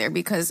gym either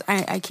because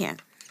I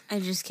can't. I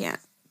just can't.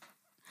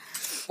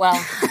 Well,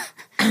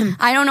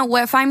 I don't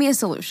know find me a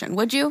solution.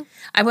 Would you?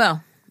 I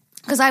will.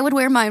 Because I would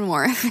wear mine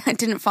more if I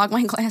didn't fog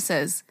my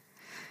glasses.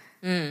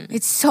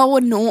 It's so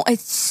annoying.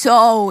 It's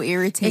so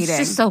irritating. It's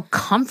just so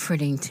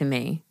comforting to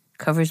me.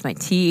 Covers my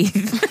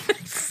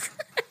teeth.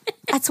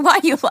 That's why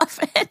you love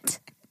it.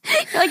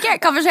 You're like, yeah,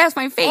 it covers half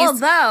my face.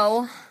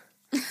 Although,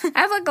 I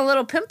have like a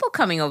little pimple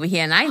coming over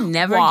here, and I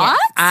never What?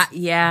 get.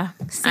 Yeah,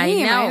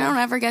 Same. I know. I don't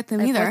ever get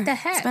them either. What the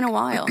heck? It's been a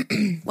while.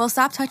 Well,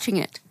 stop touching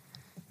it.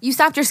 You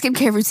stopped your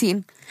skincare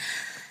routine.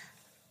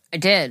 I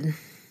did.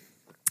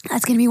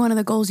 That's going to be one of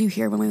the goals you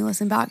hear when we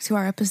listen back to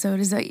our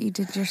episode is that you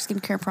did your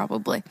skincare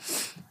probably.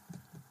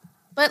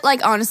 But,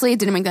 like, honestly, it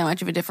didn't make that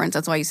much of a difference.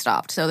 That's why you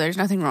stopped. So there's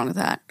nothing wrong with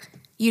that.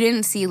 You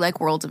didn't see,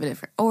 like, worlds of a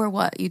difference. Or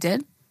what? You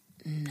did?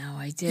 No,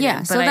 I didn't. Yeah,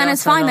 but so then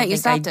it's fine that you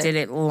stopped I it. did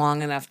it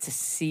long enough to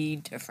see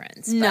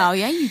difference. But No,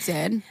 yeah, you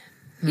did.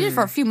 You did it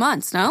for a few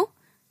months, no?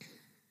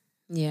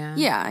 yeah.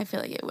 Yeah, I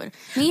feel like it would.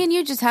 Me and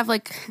you just have,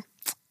 like,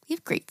 you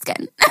have great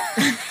skin.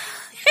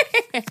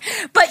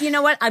 But you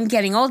know what? I'm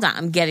getting older.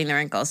 I'm getting the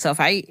wrinkles. So if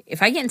I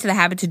get into the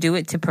habit to do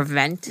it to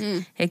prevent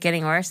it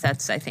getting worse,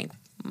 that's, I think,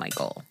 my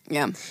goal.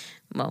 Yeah.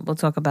 Well, we'll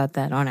talk about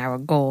that on our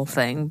goal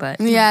thing, but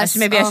Yes.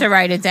 maybe I should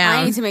write it down.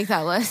 I need to make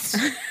that list.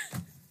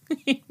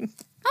 Actually,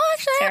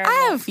 Terrible.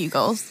 I have a few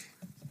goals.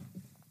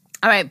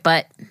 All right,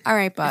 but All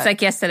right, but it's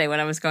like yesterday when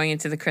I was going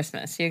into the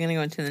Christmas. You're going to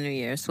go into the New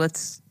Year's.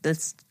 Let's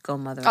go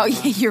mother. oh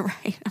yeah, you're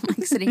right. I'm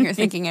like sitting here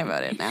thinking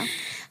about it now.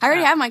 I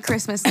already have my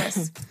Christmas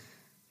list.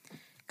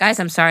 Guys,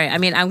 I'm sorry. I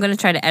mean, I'm going to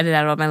try to edit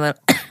out all my little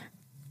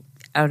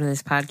out of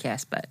this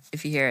podcast, but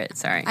if you hear it,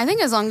 sorry. I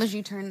think as long as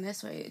you turn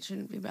this way, it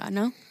shouldn't be bad.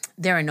 No.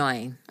 They're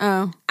annoying.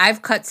 Oh.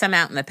 I've cut some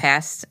out in the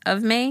past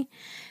of me,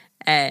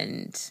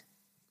 and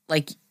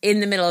like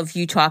in the middle of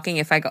you talking,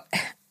 if I go,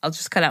 I'll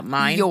just cut out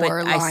mine. Your but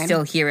I line.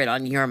 still hear it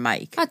on your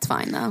mic. That's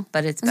fine though.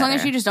 But it's as long as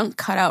better. you just don't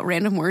cut out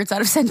random words out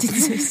of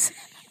sentences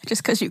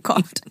just because you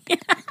coughed.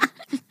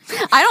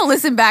 I don't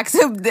listen back.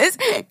 So this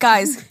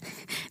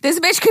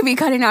bitch could be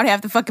cutting out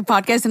half the fucking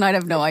podcast, and I'd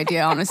have no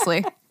idea.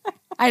 Honestly,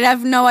 I'd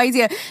have no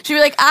idea. She'd be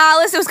like,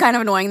 "Alyssa was kind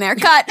of annoying there.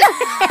 Cut," and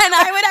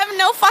I would have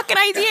no fucking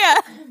idea.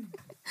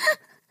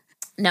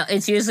 No,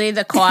 it's usually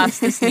the coughs,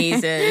 the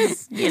sneezes,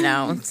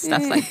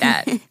 stuff like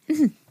that.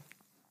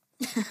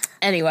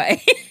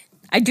 Anyway,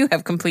 I do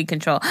have complete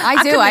control.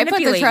 I do. could I put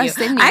the manipulate trust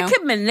in you. I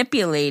could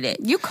manipulate it.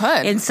 You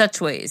could. In such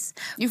ways.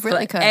 You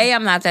really But could. A,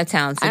 I'm not that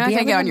talented. I'm not B,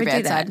 gonna I get would on your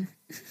never bad do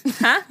that. side.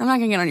 Huh? I'm not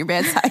gonna get on your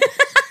bad side.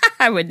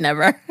 I would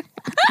never.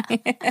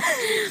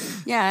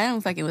 Yeah, I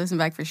don't fucking listen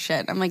back for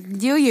shit. I'm like,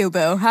 do you,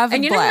 boo? Have a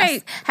And you know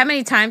blast. how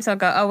many times I'll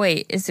go, oh,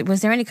 wait,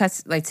 was there any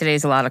cuts? Like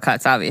today's a lot of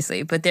cuts,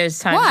 obviously. But there's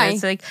times Why? where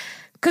it's like,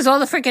 because all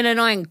the freaking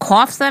annoying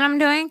coughs that I'm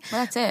doing.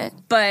 Well, that's it.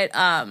 But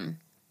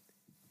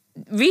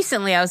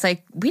recently I was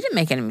like, we didn't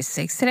make any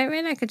mistakes today,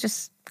 right? I could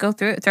just go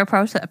through it, throw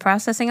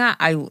processing on.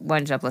 I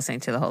wound up listening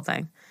to the whole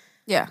thing.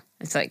 Yeah.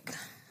 It's like,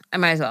 I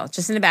might as well.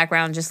 Just in the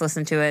background, just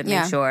listen to it,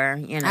 Yeah. make sure,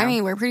 I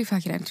mean, we're pretty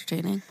fucking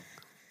entertaining.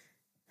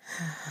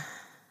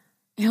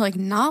 You're like,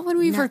 not when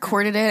we've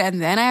recorded it, and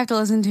then I have to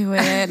listen to it,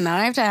 and then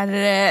I have to edit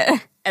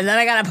it. And then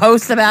I got to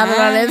post about it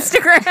on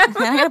Instagram.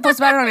 Then I gotta post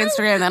about it on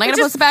Instagram. Then I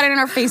gotta post about it in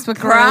our Facebook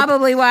group.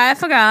 Probably why I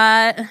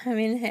forgot. I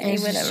mean, hey,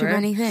 There's just too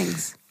whatever. many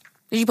things.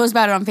 Did you post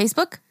about it on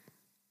Facebook?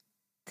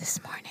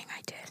 This morning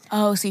I did.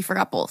 Oh, so you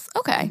forgot both.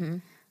 Okay.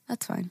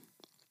 That's fine.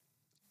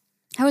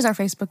 How is our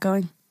Facebook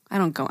going? I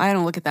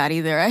don't look at that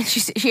either.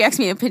 She asked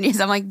me opinions.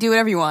 I'm like, do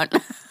whatever you want.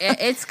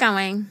 It's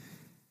going.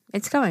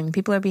 It's going.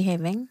 People are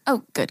behaving.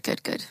 Oh, good.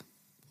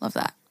 Love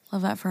that.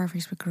 Love that for our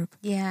Facebook group.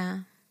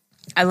 Yeah.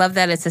 I love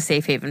that it's a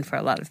safe haven for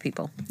a lot of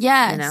people.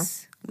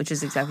 Yes. Which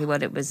is exactly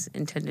what it was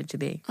intended to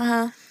be.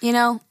 Well,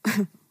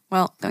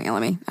 don't yell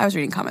at me. I was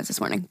reading comments this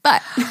morning.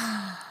 But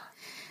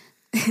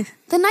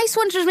the nice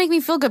ones just make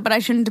me feel good, but I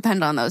shouldn't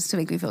depend on those to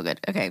make me feel good.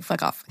 Okay,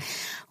 fuck off.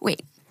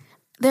 Wait.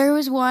 There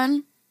was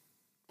one.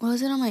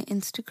 Was it on my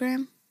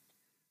Instagram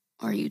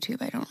or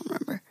YouTube? I don't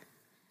remember.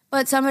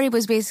 But somebody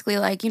was basically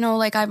like,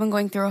 like I've been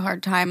going through a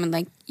hard time and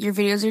like your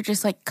videos are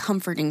just like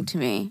comforting to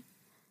me.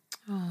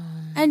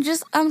 And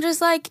I'm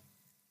just like,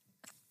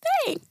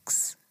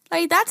 thanks.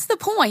 Like that's the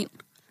point.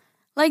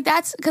 Like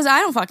that's because I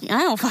don't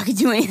fucking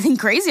do anything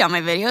crazy on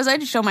my videos. I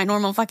just show my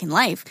normal fucking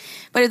life.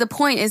 But the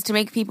point is to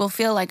make people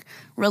feel like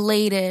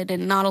related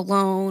and not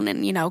alone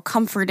and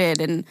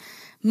comforted and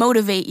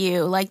motivate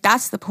you. Like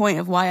that's the point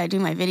of why I do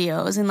my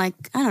videos. And like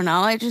I don't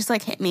know, it just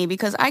like hit me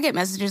because I get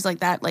messages like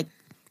that like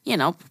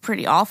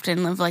pretty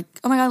often of like,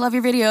 oh my God, I love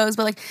your videos.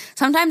 But like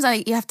sometimes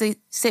you have to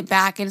sit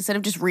back and instead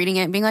of just reading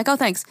it and being like, oh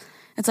thanks,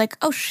 it's like,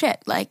 oh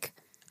shit, like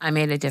I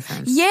made a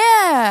difference.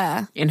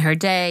 Yeah. In her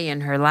day,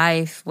 in her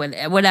life,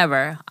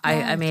 whatever.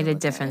 I made a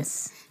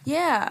difference.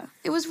 Yeah.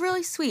 It was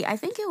really sweet. I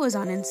think it was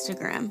on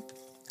Instagram.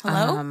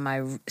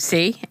 Hello?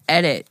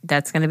 Edit.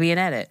 That's going to be an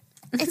edit.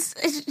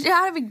 It's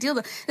not a big deal,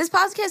 though. This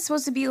podcast is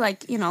supposed to be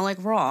like, like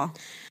raw.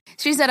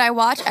 She said, I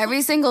watch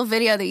every single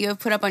video that you have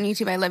put up on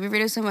YouTube. I love your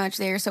videos so much.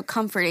 They are so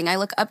comforting. I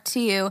look up to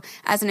you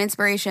as an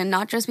inspiration,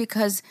 not just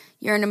because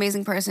you're an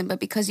amazing person, but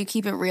because you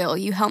keep it real.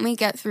 You help me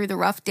get through the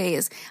rough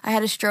days. I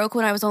had a stroke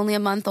when I was only a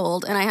month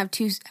old, and I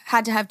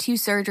had to have 2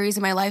 surgeries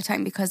in my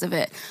lifetime because of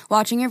it.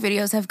 Watching your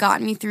videos have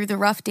gotten me through the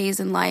rough days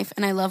in life,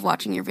 and I love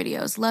watching your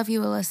videos. Love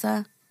you,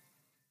 Alyssa.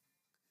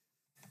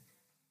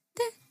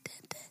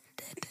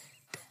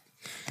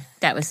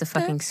 That was the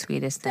fucking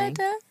sweetest thing.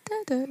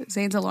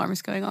 Zane's alarm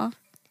is going off.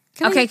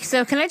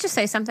 So can I just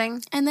say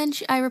something? And then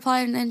I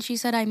replied, and then she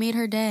said, I made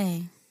her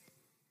day.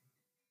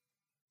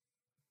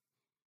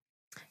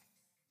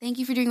 Thank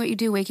you for doing what you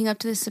do. Waking up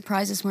to this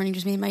surprise this morning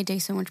just made my day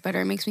so much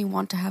better. It makes me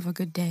want to have a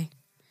good day.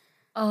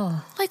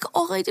 Oh. Like,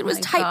 all I did was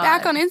type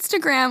back on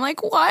Instagram.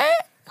 Like,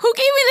 what? Who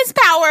gave me this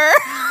power?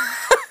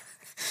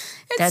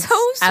 That's so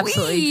sweet.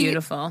 Absolutely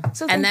beautiful.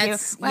 So thank you.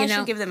 Well, I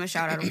should give them a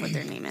shout out of what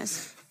their name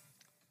is.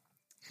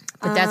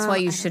 But that's why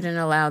you shouldn't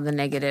allow the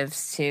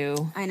negatives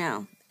to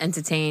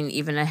entertain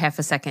even a half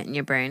a second in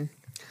your brain.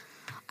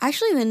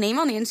 Actually, the name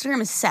on the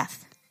Instagram is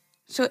Seth.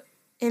 So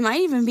it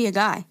might even be a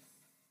guy.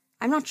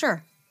 I'm not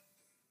sure.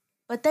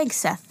 But thanks,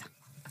 Seth.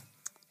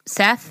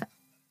 Seth,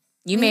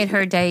 you made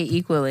her day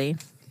equally.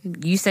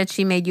 You said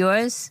she made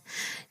yours.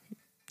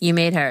 You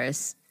made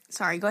hers.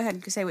 Sorry, go ahead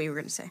and say what you were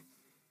going to say.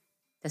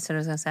 That's what I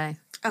was going to say.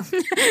 Oh.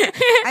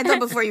 I thought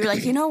before you were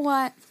like, you know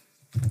what?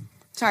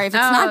 Sorry, if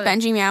it's not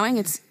Benji meowing,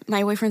 it's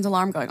my boyfriend's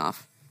alarm going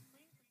off.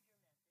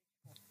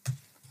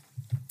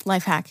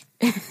 Life hack.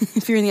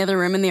 If you're in the other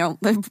room and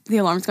the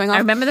alarm's going off. I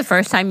remember the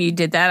first time you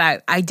did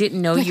that, I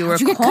didn't know you were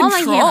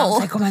calling him. I was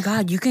like, oh my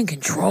God, you can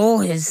control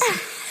his...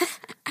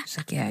 It's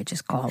like, yeah, I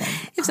just call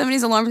him. If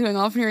somebody's alarm's going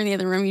off and you're in the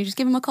other room, you just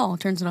give him a call.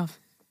 Turns it off.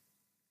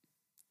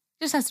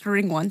 Just has to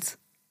ring once.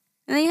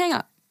 And then you hang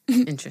up.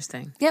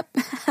 Interesting. Yep.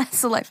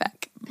 That's a life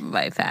hack.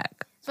 Life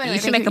hack. So anyway,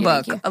 you should make a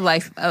book, a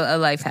life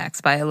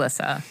hacks by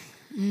Alyssa.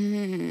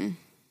 I'm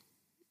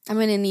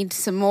going to need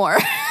some more.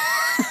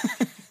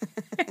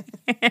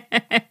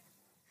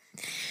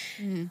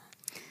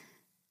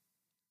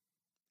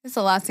 That's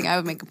the last thing I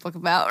would make a book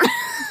about.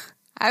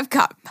 I've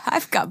got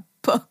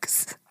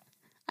books.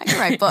 I can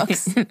write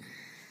books.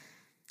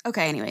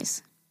 Okay,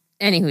 anyways.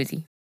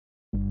 Anywhoosie.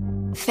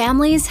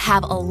 Families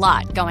have a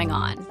lot going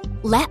on.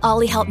 Let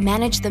Ollie help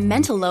manage the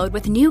mental load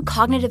with new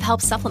cognitive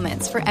help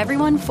supplements for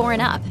everyone 4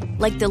 and up,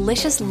 like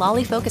delicious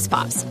Lolly Focus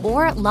Pops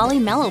or Lolly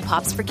Mellow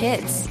Pops for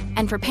kids.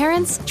 And for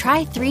parents,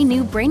 try 3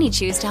 new Brainy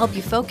Chews to help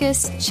you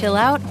focus, chill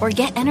out, or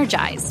get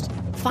energized.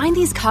 Find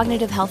these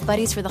cognitive health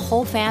buddies for the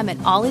whole fam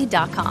at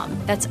ollie.com.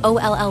 That's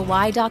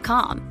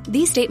OLLY.com.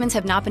 These statements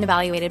have not been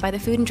evaluated by the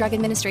Food and Drug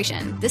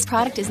Administration. This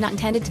product is not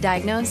intended to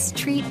diagnose,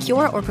 treat,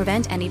 cure, or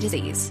prevent any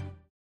disease.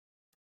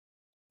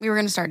 We were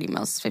going to start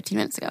emails 15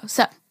 minutes ago.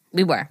 So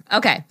we were.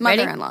 Okay.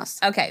 Mother-in-laws.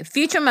 Okay.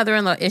 Future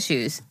mother-in-law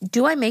issues.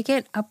 Do I make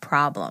it a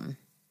problem?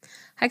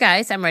 Hi,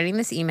 guys. I'm writing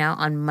this email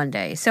on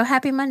Monday. So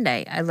happy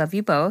Monday. I love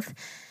you both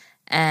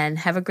and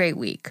have a great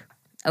week.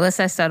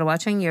 Alyssa, I started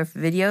watching your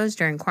videos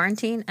during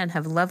quarantine and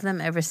have loved them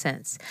ever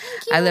since.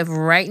 I live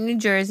right in New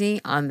Jersey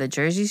on the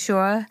Jersey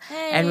Shore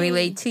and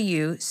relate to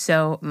you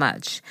so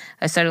much.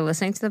 I started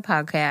listening to the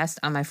podcast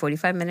on my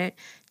 45-minute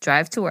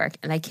drive to work,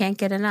 and I can't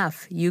get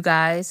enough. You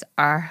guys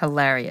are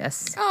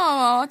hilarious.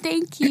 Oh,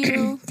 thank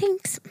you.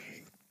 Thanks.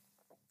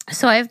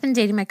 So I have been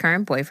dating my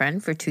current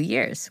boyfriend for 2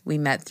 years. We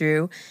met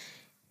through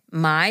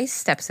my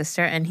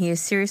stepsister, and he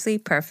is seriously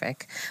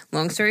perfect.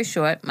 Long story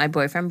short, my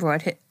boyfriend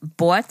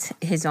bought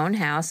his own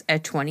house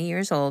at 20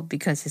 years old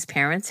because his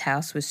parents'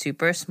 house was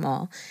super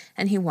small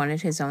and he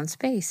wanted his own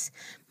space.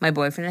 My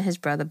boyfriend and his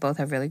brother both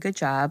have really good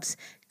jobs,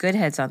 good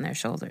heads on their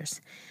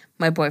shoulders.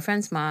 My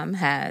boyfriend's mom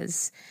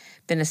has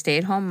been a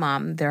stay-at-home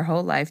mom their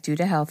whole life due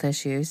to health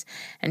issues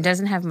and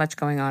doesn't have much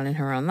going on in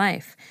her own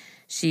life.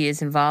 She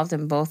is involved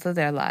in both of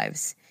their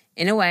lives.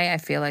 In a way, I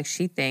feel like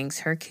she thinks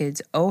her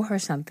kids owe her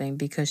something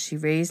because she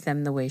raised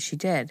them the way she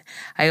did.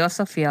 I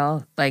also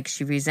feel like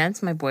she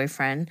resents my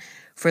boyfriend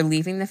for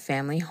leaving the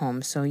family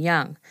home so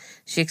young.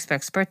 She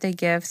expects birthday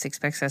gifts,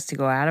 expects us to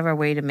go out of our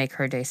way to make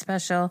her day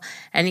special,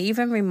 and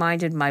even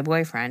reminded my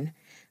boyfriend,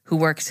 who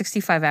works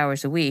 65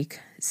 hours a week,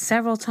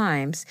 several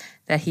times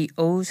that he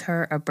owes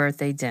her a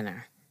birthday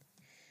dinner.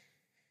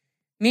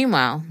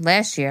 Meanwhile,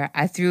 last year,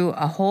 I threw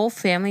a whole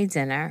family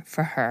dinner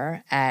for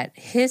her at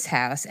his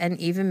house and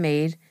even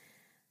made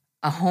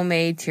a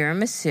homemade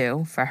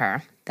tiramisu for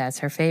her. That's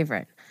her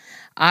favorite.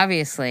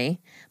 Obviously,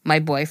 my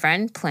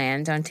boyfriend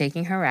planned on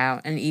taking her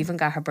out and even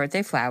got her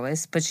birthday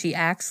flowers, but she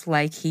acts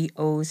like he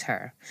owes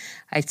her.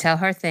 I tell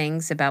her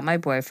things about my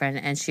boyfriend,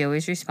 and she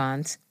always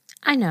responds,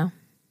 I know.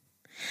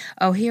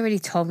 Oh, he already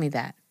told me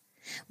that.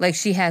 Like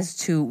she has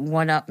to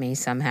one-up me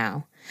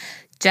somehow.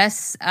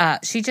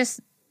 She just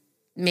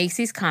makes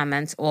these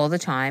comments all the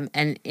time.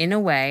 And in a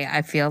way,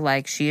 I feel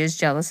like she is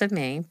jealous of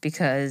me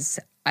because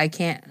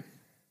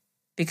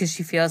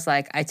she feels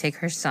like I take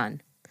her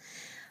son,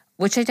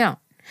 which I don't.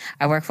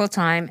 I work full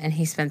time and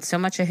he spends so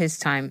much of his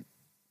time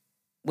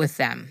with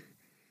them.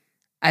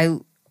 I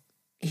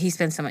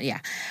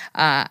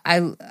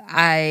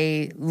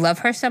love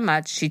her so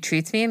much. She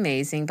treats me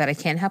amazing, but I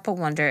can't help but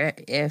wonder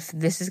if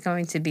this is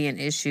going to be an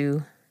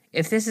issue,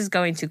 if this is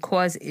going to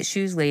cause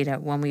issues later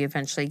when we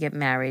eventually get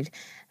married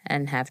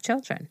and have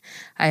children.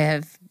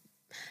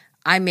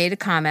 I made a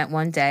comment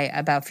one day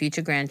about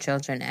future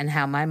grandchildren and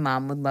how my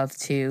mom would love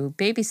to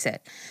babysit.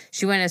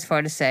 She went as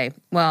far to say,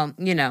 well,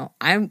 you know,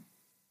 I'm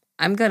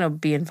going to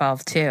be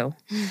involved too.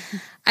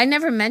 I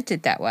never meant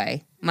it that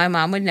way. My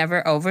mom would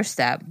never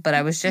overstep, but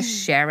I was just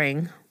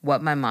sharing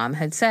what my mom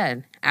had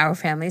said. Our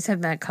families have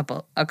met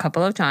a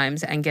couple of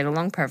times and get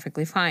along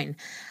perfectly fine.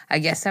 I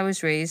guess I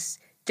was raised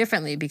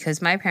differently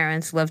because my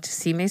parents love to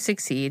see me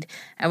succeed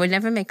and would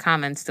never make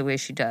comments the way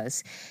she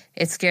does.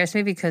 It scares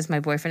me because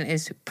my boyfriend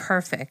is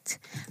perfect,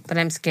 but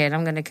I'm scared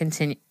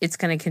it's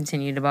going to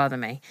continue to bother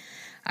me.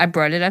 I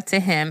brought it up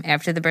to him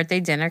after the birthday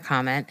dinner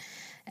comment,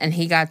 and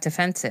he got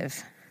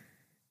defensive.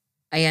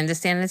 I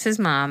understand it's his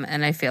mom,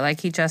 and I feel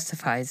like he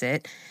justifies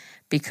it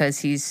because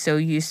he's so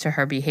used to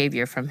her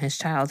behavior from his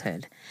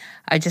childhood.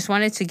 I just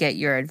wanted to get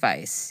your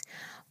advice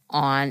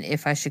on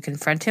if I should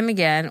confront him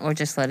again or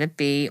just let it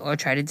be or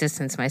try to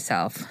distance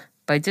myself.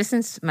 By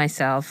distance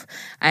myself,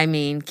 I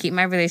mean keep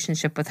my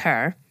relationship with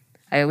her.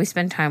 I always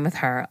spend time with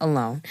her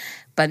alone,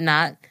 but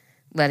not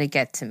let it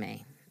get to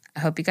me. I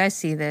hope you guys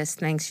see this.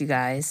 Thanks, you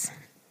guys.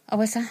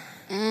 Alyssa?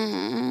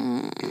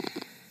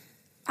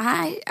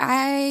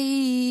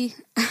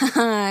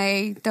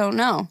 I don't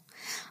know.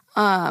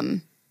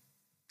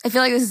 I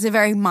feel like this is a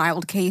very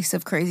mild case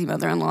of crazy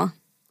mother-in-law,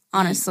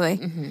 honestly.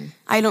 Mm-hmm.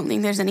 I don't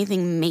think there's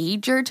anything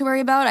major to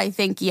worry about. I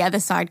think, the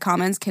side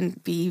comments can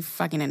be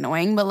fucking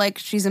annoying, but, like,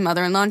 she's a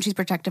mother-in-law and she's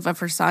protective of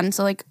her son,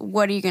 so, like,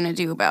 what are you going to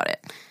do about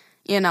it?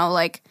 You know,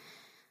 like,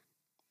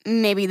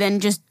 maybe then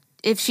just,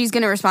 if she's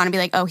going to respond and be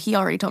like, oh, he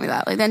already told me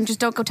that, like, then just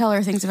don't go tell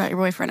her things about your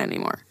boyfriend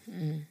anymore.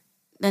 Mm.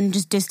 Then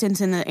just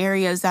distance in the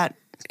areas that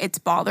it's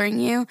bothering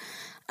you.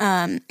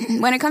 When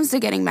it comes to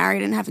getting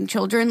married and having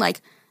children,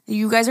 like,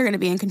 you guys are going to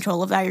be in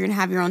control of that. You're going to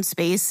have your own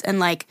space, and,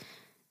 like,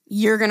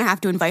 you're going to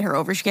have to invite her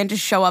over. She can't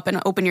just show up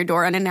and open your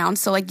door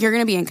unannounced. So, like, you're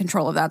going to be in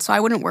control of that. So I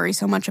wouldn't worry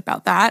so much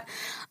about that.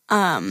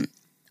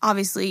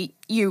 Obviously,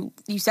 you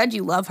said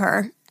you love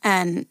her,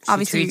 and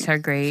obviously she treats her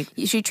great.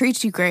 She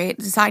treats you great.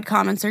 The side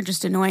comments are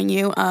just annoying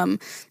you.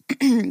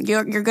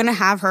 You're going to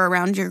have her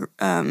around your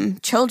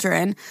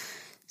children.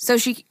 So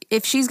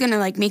if she's going to,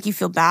 like, make you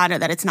feel bad or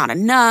that it's not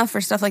enough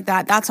or stuff like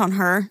that, that's on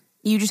her.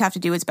 You just have to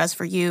do what's best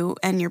for you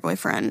and your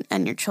boyfriend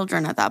and your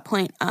children at that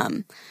point.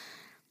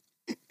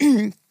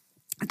 The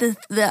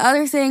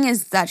other thing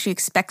is that she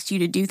expects you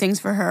to do things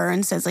for her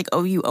and says, like,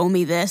 oh, you owe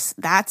me this.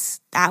 That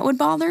would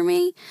bother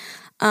me.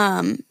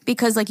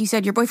 Because, like you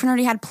said, your boyfriend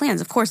already had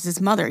plans. Of course, it's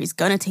his mother. He's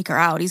going to take her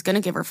out. He's going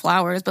to give her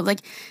flowers. But, like,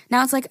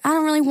 now it's like, I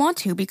don't really want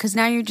to because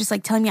now you're just,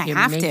 like, telling me I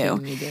have to. You're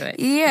making me do it.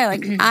 Yeah,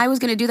 like, I was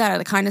going to do that out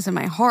of the kindness of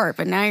my heart.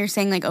 But now you're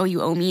saying, like, oh,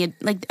 you owe me,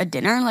 a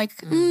dinner? Like,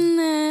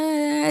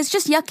 it's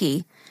just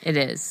yucky. It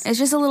is. It's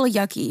just a little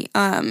yucky.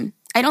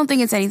 I don't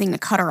think it's anything to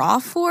cut her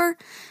off for.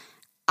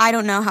 I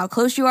don't know how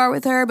close you are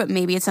with her, but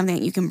maybe it's something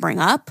that you can bring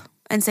up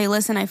and say,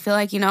 listen, I feel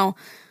like,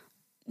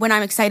 when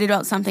I'm excited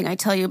about something, I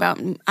tell you about,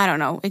 I don't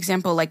know,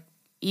 example, like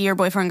your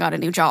boyfriend got a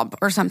new job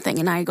or something,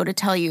 and I go to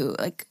tell you,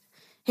 like,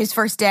 his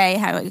first day,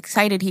 how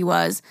excited he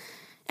was,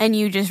 and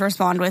you just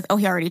respond with, oh,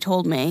 he already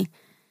told me.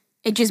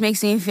 It just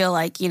makes me feel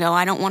like,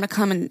 I don't want to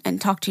come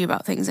and talk to you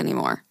about things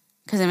anymore.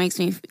 Because it makes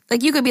me,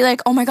 like, you could be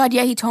like, oh my God,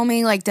 yeah, he told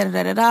me, like,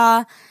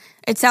 da-da-da-da-da.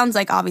 It sounds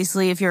like,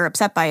 obviously, if you're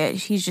upset by it,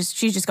 she's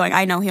just going,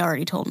 I know he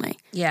already told me.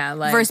 Yeah,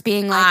 like. Versus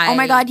being like, oh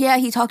my God, yeah,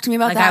 he talked to me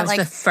about that. I was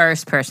the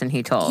first person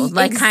he told.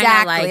 Like,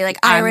 exactly. Kind of like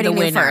I already I'm the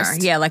knew winner.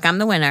 first. Yeah, like, I'm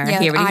the winner.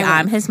 Yeah,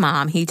 I'm his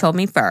mom. He told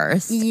me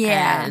first.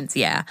 Yeah. And,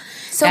 yeah.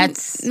 So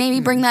maybe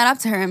bring that up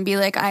to her and be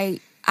like, I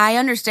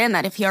understand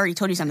that if he already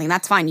told you something,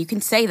 that's fine. You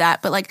can say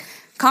that, but, like,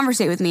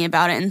 conversate with me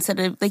about it instead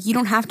of, like, you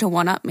don't have to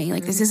one-up me.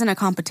 Like, this isn't a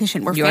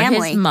competition. You're family.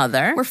 You're his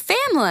mother. We're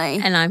family.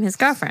 And I'm his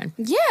girlfriend.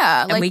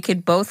 Yeah. And we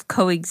could both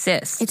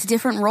coexist. It's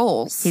different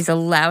roles. He's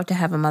allowed to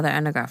have a mother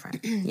and a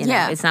girlfriend.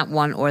 Yeah. It's not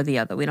one or the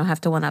other. We don't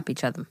have to one-up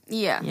each other.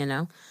 Yeah.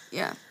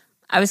 Yeah.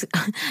 I was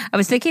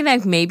thinking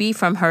that maybe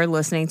from her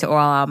listening to all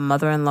our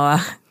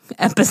mother-in-law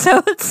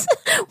episodes,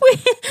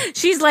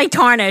 she's like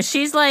tarnished.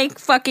 She's like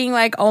fucking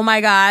like, oh my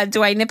God,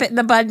 do I nip it in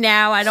the bud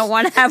now? I don't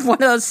want to have one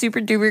of those super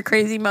duper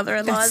crazy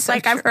mother-in-laws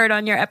like I've heard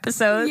on your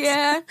episodes.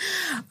 Yeah.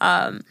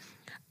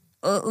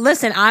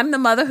 Listen, I'm the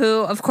mother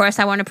who, of course,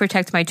 I want to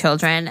protect my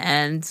children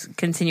and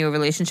continue a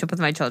relationship with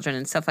my children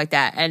and stuff like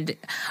that. And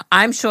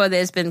I'm sure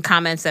there's been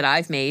comments that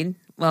I've made.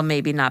 Well,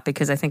 maybe not,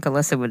 because I think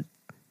Alyssa would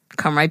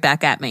come right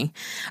back at me.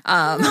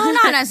 No,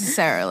 not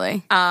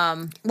necessarily.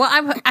 Well,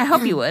 I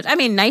hope you would. I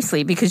mean,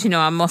 nicely, because,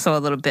 I'm also a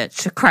little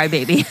bitch,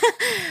 crybaby.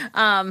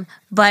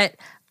 But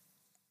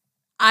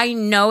I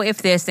know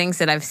if there's things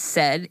that I've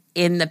said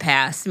in the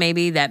past,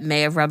 maybe that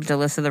may have rubbed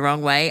Alyssa the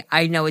wrong way,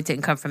 I know it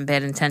didn't come from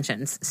bad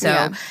intentions.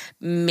 So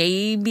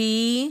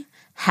maybe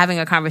having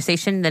a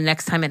conversation the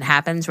next time it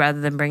happens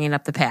rather than bringing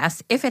up the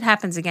past. If it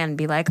happens again,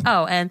 be like,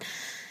 oh, and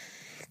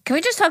can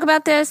we just talk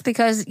about this?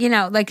 Because,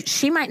 like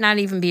she might not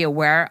even be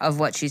aware of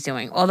what she's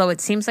doing, although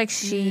it seems like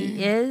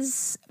she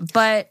is.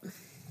 But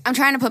I'm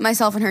trying to put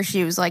myself in her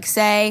shoes. Like,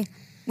 say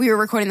we were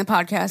recording the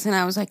podcast and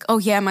I was like, oh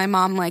yeah, my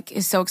mom like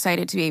is so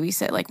excited to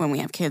babysit like when we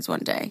have kids one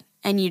day.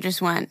 And you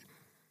just went,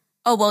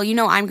 oh, well,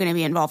 I'm going to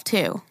be involved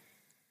too.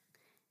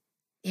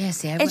 Yeah,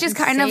 see, it's just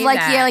kind of like,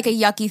 like a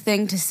yucky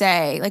thing to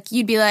say. Like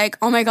you'd be like,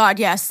 oh my God,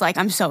 yes, like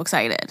I'm so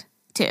excited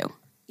too.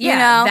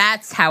 Yeah,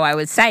 that's how I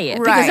would say it.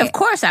 Right. Because of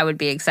course I would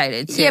be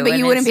excited too. Yeah, but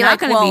you wouldn't be like,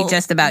 it's not going to be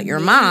just about your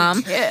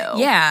mom. Too.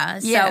 Yeah.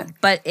 So,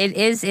 but it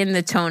is in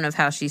the tone of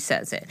how she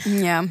says it.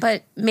 Yeah.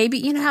 But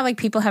maybe, how like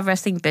people have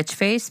resting bitch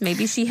face?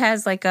 Maybe she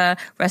has like a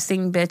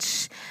resting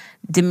bitch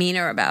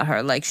demeanor about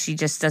her. Like she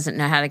just doesn't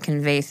know how to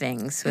convey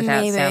things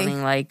without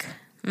sounding like...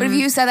 But if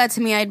you said that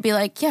to me, I'd be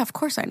like, yeah, of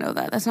course I know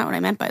that. That's not what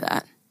I meant by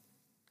that.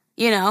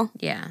 Yeah.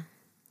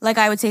 Like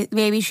I would say,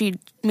 maybe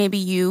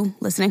you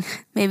listening,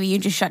 maybe you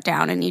just shut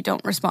down and you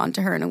don't respond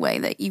to her in a way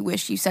that you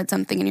wish you said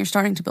something and you're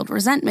starting to build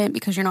resentment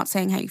because you're not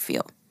saying how you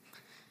feel.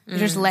 You're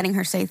just letting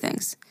her say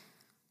things.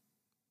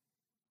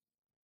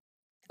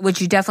 Which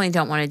you definitely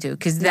don't want to do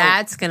because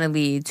that's going to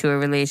lead to a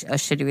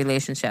shitty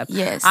relationship.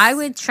 Yes. I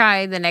would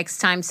try the next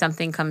time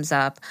something comes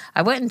up,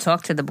 I wouldn't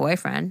talk to the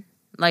boyfriend.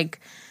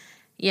 Like,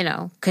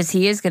 because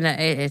he is going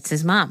to, it's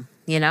his mom,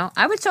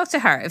 I would talk to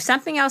her. If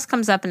something else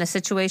comes up in a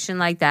situation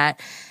like that,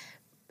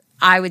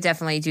 I would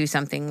definitely do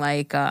something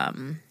like,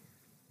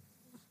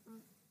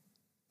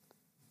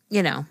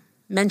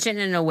 mention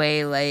in a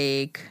way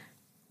like,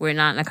 we're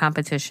not in a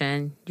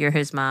competition. You're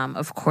his mom.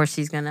 Of course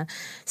he's going to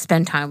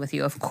spend time with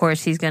you. Of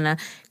course he's going to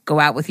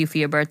go out with you for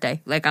your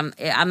birthday. Like, I'm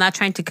not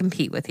trying to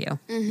compete with you.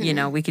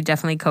 Mm-hmm. We could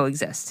definitely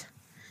coexist.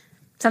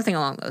 Something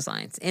along those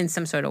lines in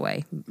some sort of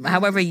way. Mm-hmm.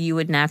 However you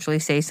would naturally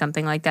say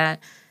something like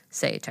that,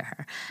 say it to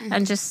her. Mm-hmm.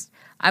 And just,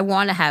 I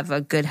want to have a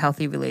good,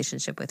 healthy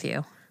relationship with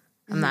you.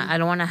 I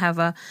don't want to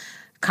have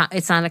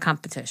it's not a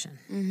competition.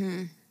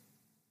 Mm-hmm.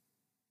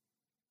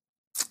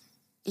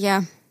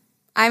 Yeah.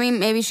 I mean,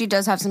 maybe she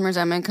does have some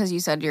resentment because you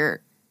said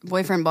your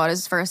boyfriend bought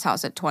his first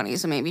house at 20,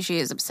 so maybe she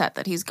is upset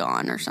that he's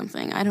gone or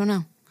something. I don't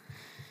know.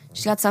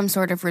 She's got some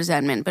sort of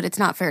resentment, but it's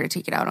not fair to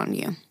take it out on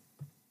you.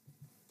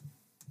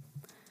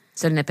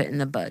 So nip it in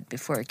the bud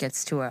before it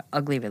gets to an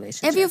ugly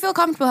relationship. If you feel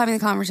comfortable having the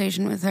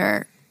conversation with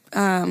her,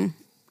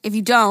 if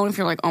you don't, if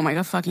you're like, oh my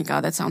God, fucking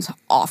God, that sounds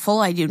awful,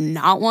 I do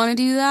not want to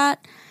do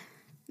that,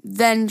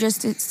 then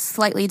just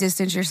slightly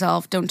distance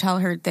yourself. Don't tell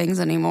her things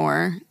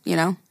anymore,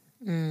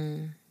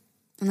 And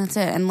that's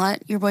it. And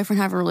let your boyfriend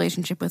have a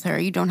relationship with her.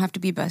 You don't have to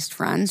be best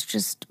friends.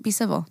 Just be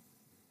civil.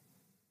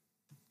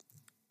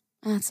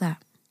 And that's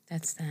that.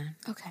 That's that.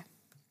 Okay.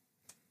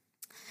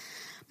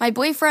 My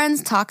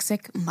boyfriend's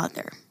toxic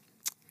mother.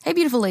 Hey,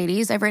 beautiful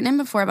ladies. I've written in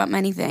before about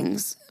many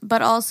things,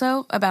 but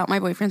also about my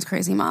boyfriend's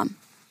crazy mom.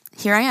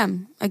 Here I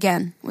am,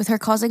 again, with her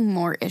causing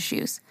more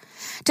issues.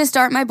 To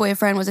start, my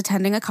boyfriend was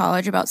attending a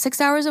college about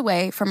 6 hours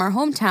away from our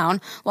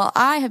hometown while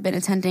I have been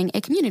attending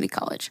a community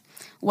college.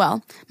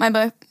 Well,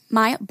 my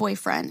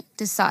boyfriend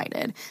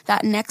decided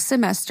that next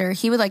semester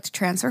he would like to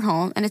transfer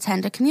home and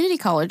attend a community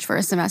college for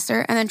a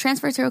semester and then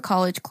transfer to a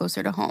college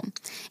closer to home.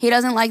 He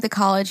doesn't like the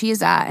college he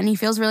is at and he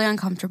feels really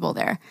uncomfortable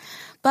there,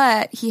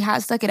 but he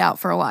has stuck it out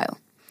for a while.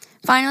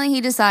 Finally, he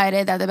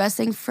decided that the best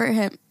thing for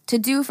him to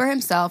do for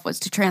himself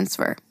was to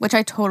transfer, which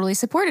I totally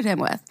supported him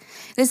with.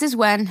 This is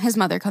when his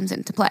mother comes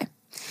into play.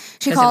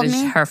 She called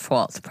me. Her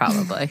fault,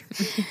 probably.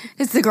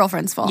 It's the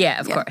girlfriend's fault. Yeah,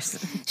 of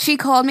course. She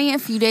called me a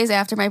few days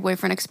after my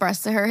boyfriend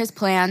expressed to her his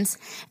plans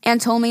and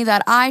told me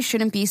that I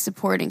shouldn't be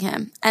supporting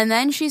him. And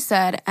then she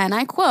said, and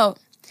I quote,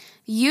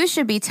 "You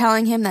should be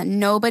telling him that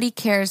nobody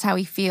cares how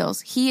he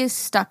feels. He is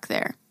stuck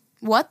there."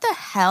 What the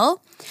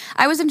hell?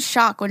 I was in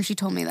shock when she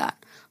told me that.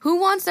 Who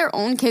wants their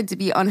own kid to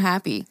be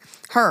unhappy?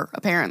 Her,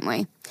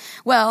 apparently.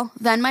 Well,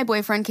 then my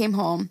boyfriend came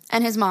home,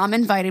 and his mom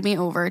invited me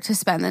over to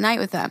spend the night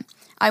with them.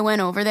 I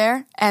went over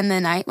there, and the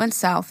night went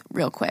south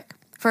real quick.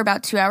 For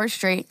about 2 hours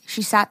straight,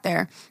 she sat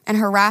there and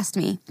harassed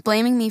me,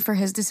 blaming me for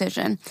his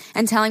decision,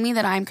 and telling me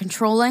that I am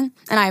controlling,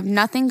 and I have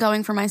nothing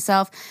going for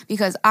myself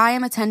because I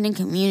am attending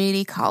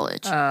community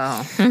college.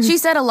 Oh. She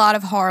said a lot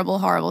of horrible,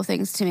 horrible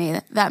things to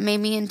me that made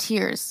me in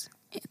tears.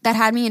 That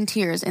had me in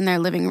tears in their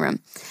living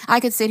room. I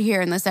could sit here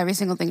and list every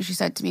single thing she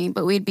said to me,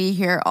 but we'd be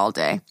here all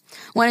day.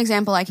 One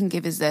example I can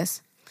give is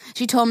this.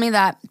 She told me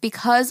that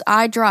because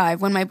I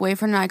drive when my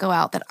boyfriend and I go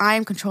out, that I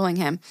am controlling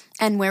him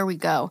and where we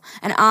go.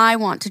 And I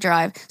want to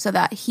drive so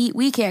that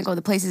we can't go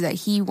the places that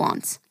he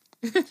wants.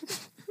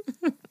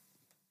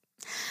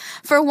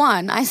 For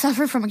one, I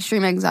suffer from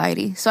extreme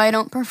anxiety, so I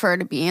don't prefer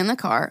to be in the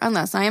car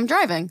unless I am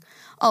driving.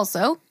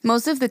 Also,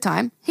 most of the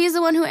time, he's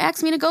the one who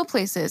asks me to go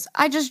places.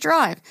 I just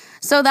drive.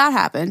 So that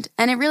happened,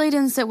 and it really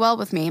didn't sit well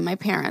with me and my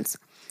parents.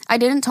 I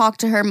didn't talk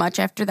to her much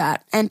after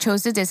that and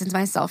chose to distance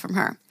myself from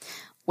her.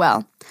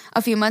 Well,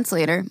 a few months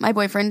later, my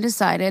boyfriend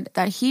decided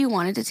that he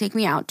wanted to take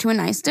me out to a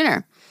nice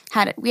dinner.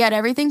 We had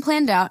everything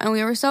planned out, and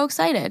we were so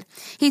excited.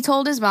 He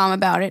told his mom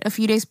about it a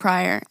few days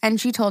prior, and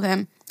she told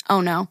him, "Oh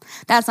no,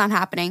 that's not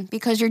happening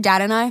because your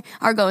dad and I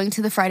are going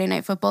to the Friday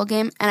night football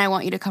game, and I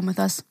want you to come with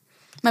us."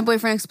 My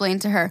boyfriend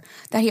explained to her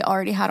that he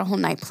already had a whole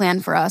night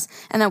planned for us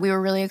and that we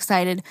were really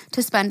excited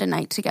to spend a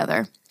night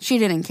together. She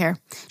didn't care.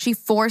 She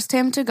forced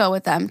him to go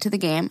with them to the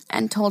game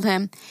and told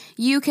him,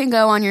 "You can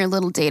go on your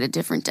little date a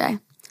different day."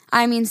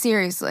 I mean,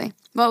 seriously,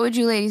 what would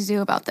you ladies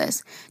do about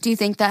this? Do you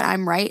think that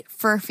I'm right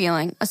for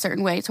feeling a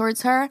certain way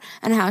towards her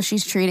and how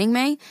she's treating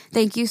me?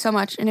 Thank you so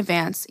much in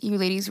advance. You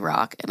ladies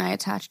rock. And I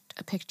attached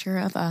a picture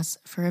of us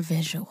for a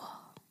visual.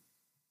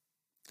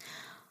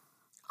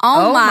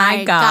 Oh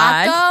my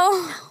God,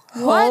 though.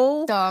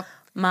 What the?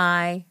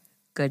 My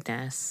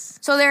goodness.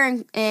 So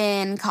they're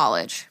in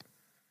college.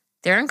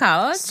 They're in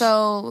college?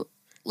 So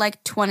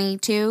like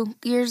 22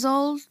 years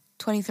old,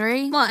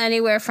 23? Well,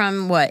 anywhere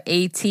from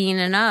 18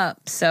 and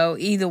up. So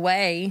either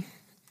way,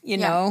 you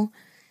know,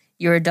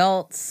 you're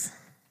adults.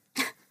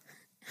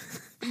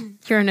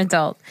 You're an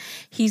adult.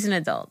 He's an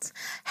adult.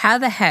 How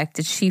the heck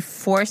did she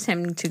force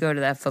him to go to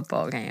that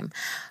football game?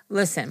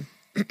 Listen.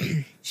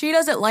 She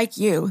doesn't like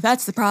you.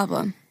 That's the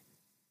problem.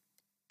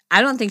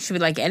 I don't think she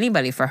would like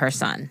anybody for her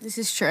son. This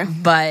is true.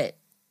 But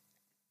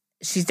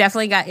she's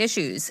definitely got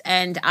issues.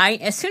 And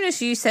as soon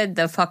as you said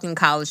the fucking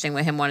college thing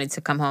with him wanting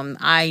to come home,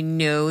 I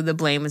knew the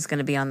blame was going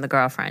to be on the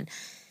girlfriend.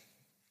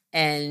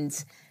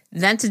 And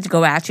then to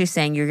go at you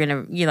saying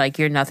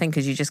you're nothing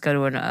because you just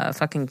go to a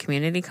fucking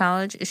community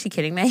college. Is she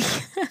kidding me?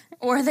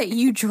 Or that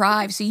you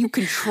drive so you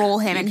control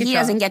him and he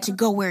doesn't get to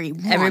go where he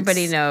wants.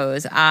 Everybody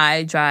knows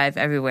I drive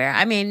everywhere.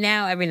 I mean,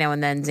 now every now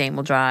and then Zane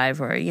will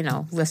drive or,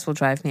 Liz will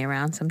drive me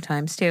around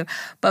sometimes too.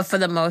 But for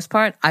the most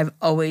part, I've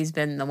always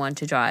been the one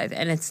to drive.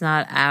 And it's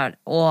not at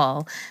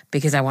all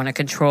because I want to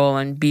control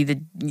and be the,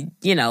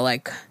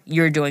 like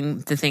you're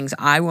doing the things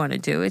I want to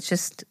do. It's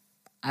just,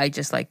 I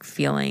just like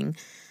feeling...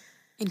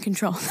 In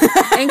control.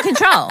 In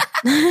control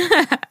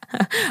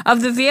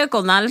of the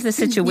vehicle, not of the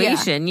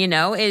situation,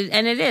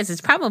 and it is.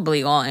 It's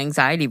probably all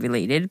anxiety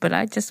related, but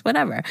I just,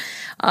 whatever.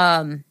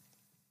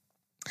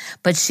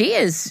 But she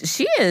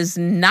is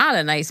not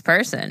a nice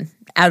person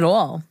at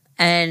all.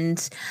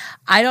 And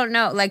I don't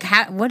know, like,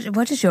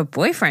 what does your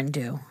boyfriend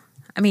do?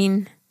 I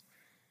mean,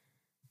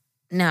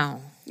 no.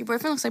 Your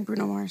boyfriend looks like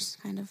Bruno Mars,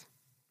 kind of.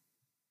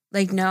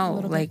 Like, no,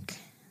 like,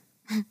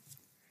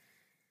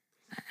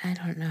 I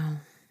don't know.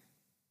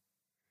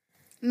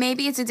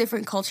 Maybe it's a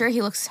different culture.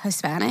 He looks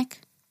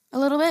Hispanic a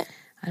little bit.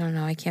 I don't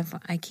know. I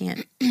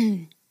can't.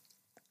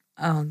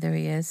 Oh, there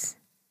he is.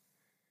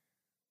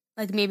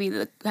 Like maybe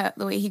the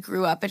way he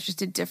grew up, it's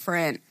just a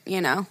different, I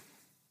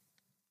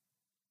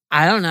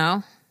don't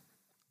know.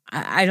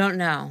 I don't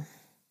know.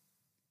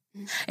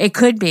 It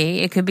could be.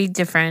 It could be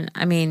different.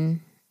 I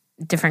mean,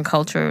 different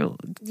culture.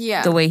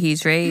 Yeah. The way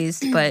he's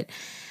raised, but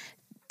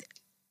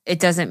it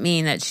doesn't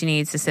mean that she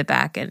needs to sit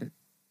back and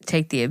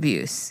take the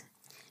abuse.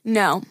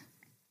 No.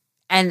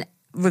 And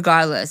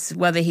regardless,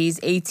 whether he's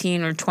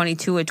 18 or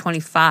 22 or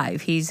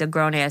 25, he's a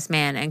grown-ass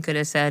man and could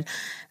have said,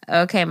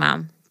 "Okay,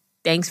 Mom,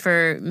 thanks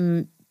for,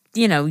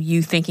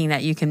 you thinking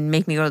that you can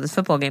make me go to this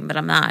football game, but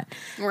I'm not."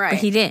 Right. But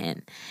he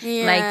didn't.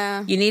 Yeah.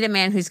 Like, you need a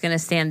man who's going to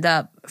stand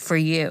up for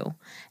you.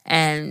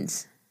 And,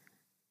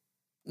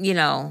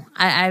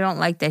 I don't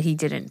like that he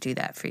didn't do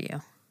that for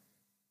you.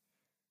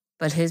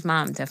 But his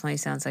mom definitely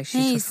sounds like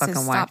she's a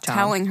fucking whack job. Stop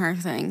telling her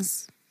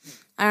things.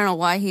 I don't know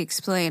why he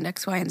explained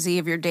X, Y, and Z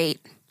of your date.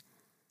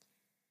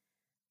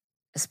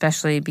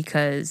 Especially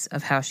because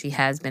of how she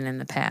has been in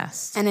the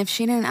past. And if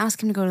she didn't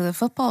ask him to go to the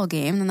football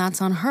game, then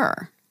that's on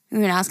her. You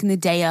didn't ask him the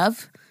day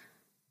of.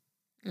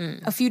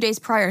 A few days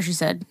prior, she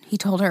said, he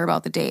told her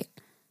about the date.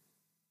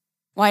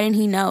 Why didn't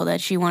he know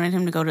that she wanted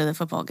him to go to the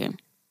football game?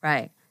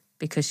 Right.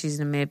 Because she's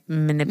a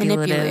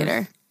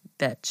manipulator.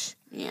 Bitch.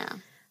 Yeah.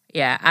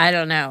 Yeah, I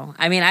don't know.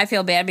 I mean, I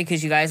feel bad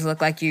because you guys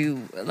look like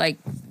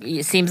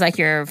it seems like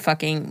you're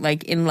fucking,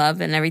 in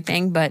love and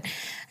everything, but...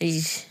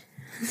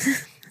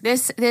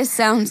 This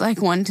sounds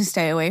like one to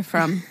stay away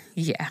from.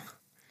 Yeah.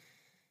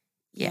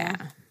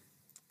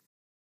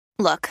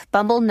 Look,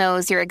 Bumble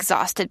knows you're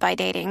exhausted by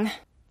dating.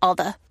 All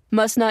the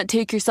must not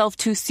take yourself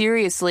too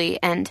seriously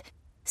and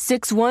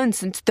 6'1"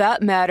 since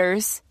that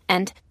matters.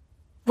 And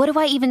what do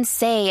I even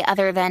say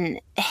other than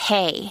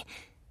hey?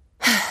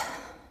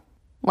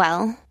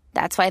 Well,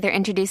 that's why they're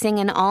introducing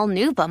an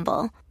all-new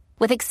Bumble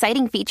with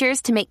exciting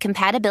features to make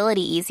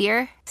compatibility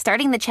easier,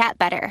 starting the chat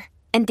better,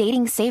 and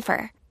dating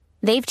safer.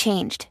 They've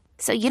changed,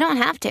 so you don't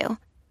have to.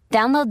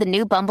 Download the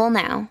new Bumble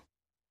now.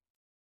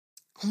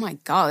 Oh my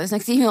God, this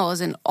next email is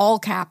in all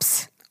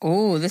caps.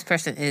 Oh, this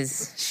person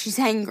is... She's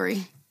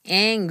angry.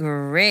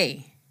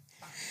 Angry.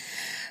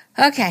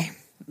 Okay.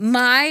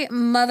 My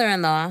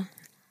mother-in-law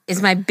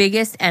is my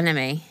biggest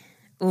enemy.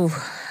 Ooh,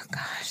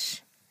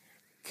 gosh.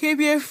 Keep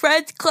your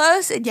friends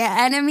close and your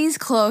enemies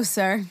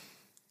closer.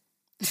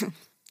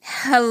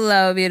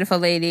 Hello, beautiful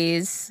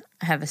ladies.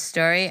 I have a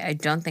story I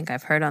don't think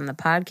I've heard on the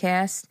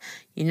podcast.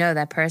 You know,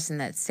 that person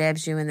that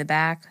stabs you in the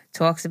back,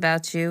 talks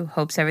about you,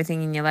 hopes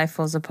everything in your life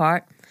falls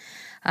apart.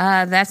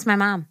 That's my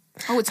mom.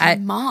 Oh, it's my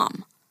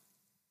mom.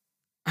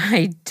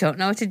 I don't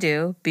know what to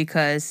do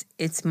because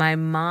it's my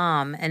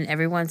mom and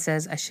everyone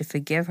says I should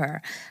forgive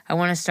her. I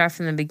want to start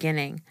from the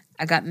beginning.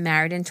 I got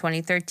married in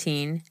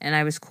 2013 and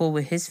I was cool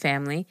with his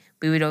family.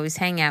 We would always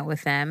hang out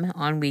with them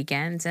on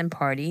weekends and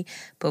party,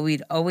 but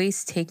we'd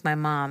always take my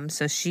mom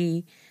so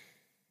she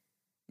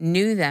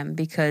knew them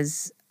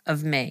because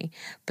of me.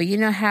 But you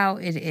know how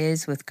it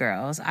is with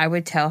girls. I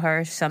would tell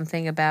her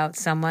something about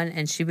someone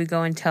and she would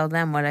go and tell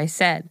them what I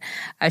said.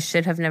 I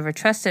should have never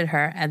trusted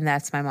her, and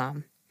that's my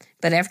mom.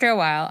 But after a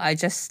while, I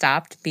just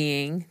stopped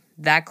being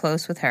that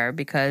close with her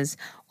because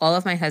all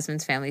of my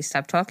husband's family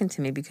stopped talking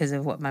to me because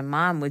of what my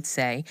mom would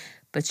say,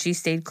 but she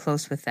stayed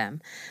close with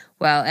them.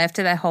 Well,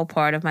 after that whole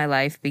part of my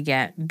life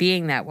began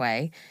being that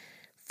way,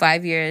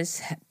 5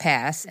 years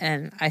passed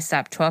and I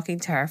stopped talking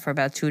to her for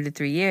about 2 to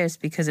 3 years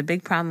because a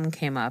big problem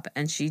came up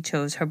and she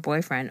chose her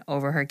boyfriend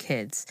over her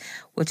kids,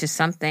 which is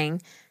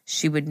something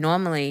she would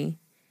normally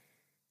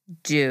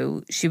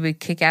do. She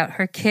would kick out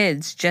her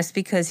kids just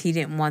because he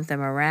didn't want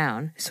them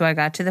around. So I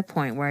got to the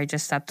point where I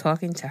just stopped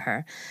talking to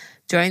her.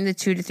 During the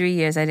 2 to 3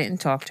 years I didn't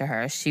talk to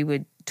her, she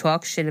would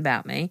talk shit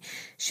about me.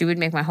 She would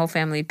make my whole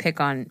family pick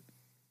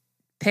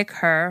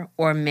her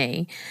or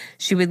me.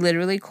 She would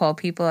literally call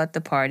people at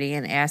the party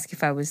and ask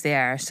if I was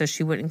there so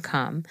she wouldn't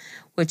come,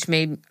 which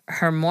made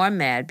her more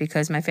mad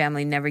because my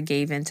family never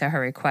gave in to her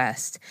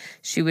request.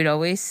 She would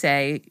always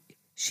say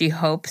she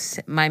hopes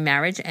my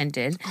marriage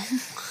ended.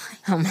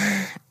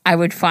 I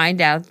would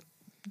find out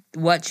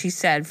what she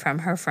said from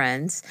her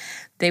friends.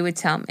 They would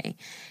tell me.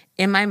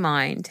 In my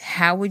mind,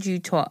 how would you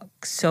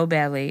talk so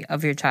badly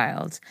of your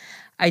child?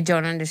 I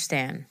don't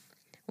understand.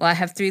 Well, I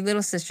have 3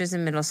 little sisters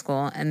in middle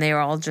school, and they are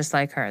all just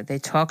like her. They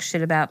talk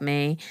shit about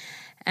me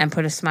and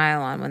put a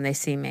smile on when they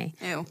see me.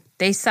 Ew.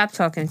 They stopped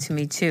talking to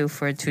me, too,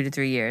 for 2 to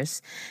 3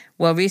 years.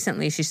 Well,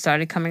 recently, she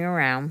started coming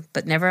around,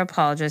 but never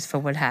apologized for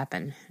what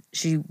happened.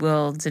 She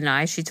will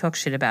deny she talks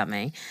shit about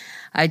me.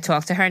 I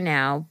talk to her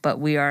now, but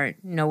we are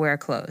nowhere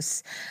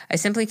close. I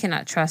simply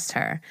cannot trust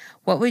her.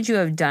 What would you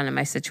have done in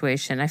my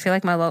situation? I feel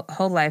like my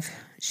whole life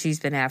she's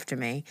been after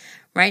me.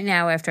 Right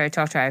now, after I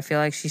talk to her, I feel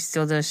like she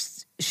still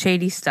does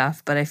shady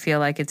stuff, but I feel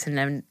like it's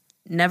a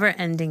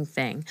never-ending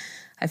thing.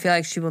 I feel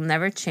like she will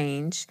never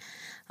change.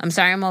 I'm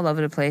sorry I'm all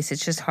over the place.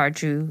 It's just hard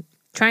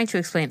trying to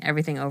explain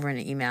everything over in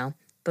an email.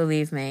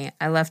 Believe me,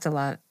 I left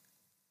out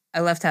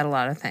a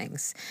lot of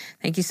things.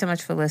 Thank you so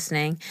much for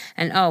listening.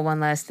 And one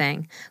last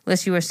thing.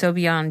 Liz, you are so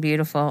beyond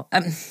beautiful.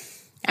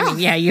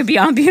 Yeah, you're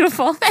beyond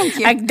beautiful. Thank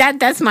you.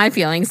 That's my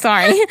feeling.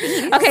 Sorry.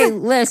 Okay,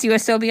 Liz, you are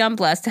so beyond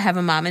blessed to have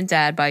a mom and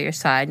dad by your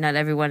side. Not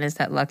everyone is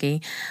that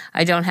lucky.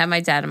 I don't have my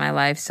dad in my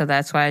life, so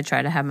that's why I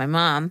try to have my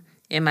mom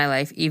in my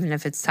life, even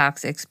if it's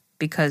toxic,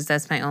 because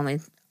that's my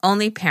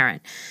only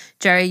parent.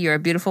 Jerry, you're a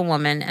beautiful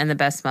woman and the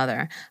best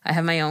mother. I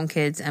have my own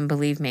kids, and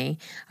believe me,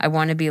 I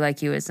want to be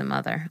like you as a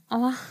mother.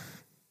 Oh,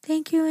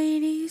 thank you,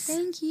 ladies.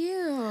 Thank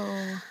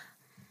you.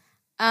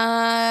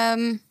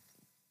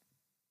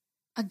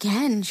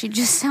 Again, she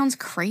just sounds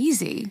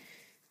crazy.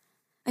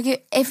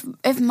 Like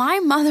if my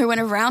mother went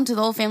around to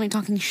the whole family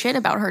talking shit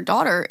about her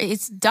daughter,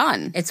 it's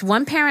done. It's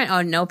one parent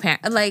or no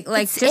parent. Like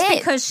It's just it.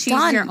 because she's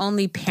Done. your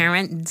only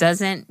parent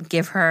doesn't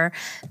give her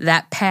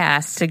that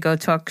pass to go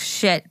talk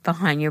shit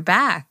behind your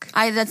back.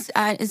 That's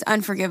is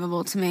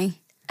unforgivable to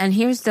me. And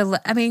here's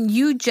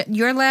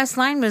your last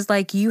line was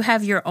like, you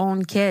have your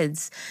own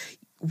kids.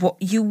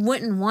 You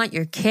wouldn't want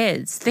your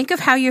kids. Think of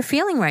how you're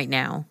feeling right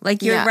now.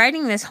 Like you're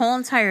writing this whole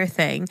entire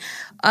thing,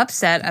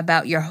 upset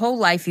about your whole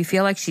life. You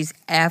feel like she's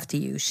after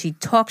you. She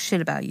talks shit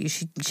about you.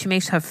 She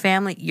makes your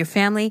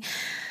family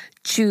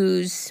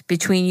choose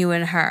between you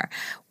and her.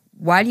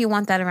 Why do you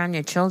want that around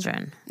your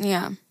children?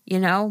 Yeah. You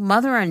know,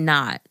 mother or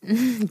not,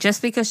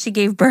 just because she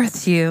gave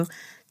birth to you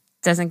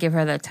doesn't give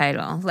her that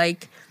title.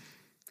 Like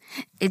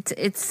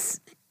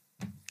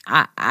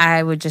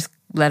I would just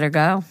let her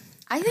go.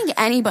 I think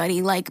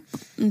anybody, like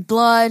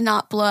blood,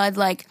 not blood,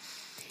 like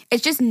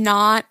it's just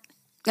not,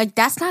 like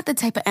that's not the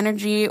type of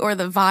energy or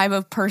the vibe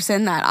of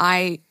person that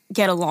I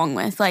get along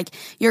with. Like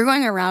you're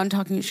going around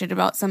talking shit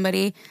about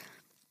somebody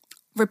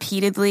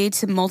repeatedly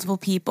to multiple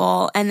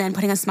people and then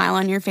putting a smile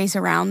on your face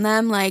around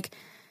them. Like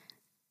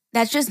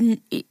that's just,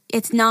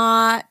 it's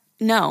not,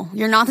 no,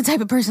 you're not the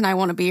type of person I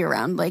want to be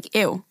around. Like,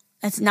 ew.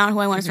 That's not who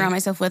I want to surround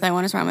myself with. I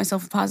want to surround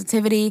myself with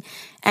positivity,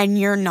 and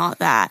you're not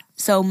that.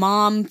 So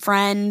mom,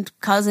 friend,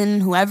 cousin,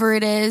 whoever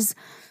it is,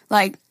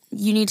 like,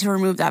 you need to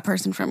remove that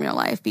person from your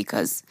life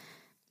because,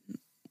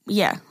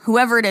 yeah,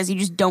 whoever it is, you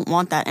just don't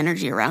want that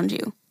energy around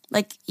you.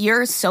 Like,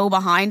 you're so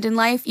behind in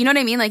life. You know what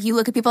I mean? Like, you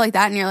look at people like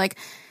that, and you're like,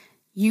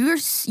 you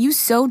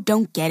so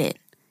don't get it.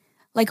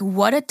 Like,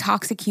 what a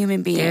toxic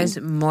human being. There's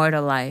more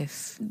to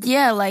life.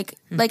 Yeah, like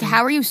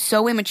how are you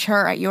so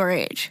immature at your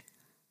age?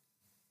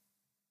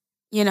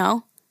 You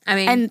know? I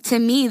mean, and to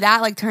me,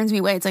 that like turns me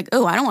away. It's like,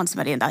 oh, I don't want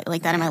somebody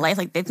like that in my life.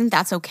 Like, they think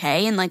that's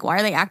okay, and like, why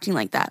are they acting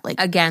like that? Like,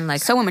 again,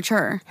 like so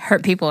immature.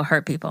 hurt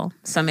people.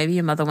 So maybe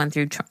your mother went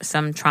through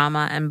some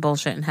trauma and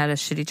bullshit and had a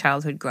shitty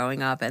childhood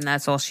growing up, and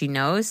that's all she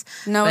knows.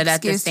 No but excuse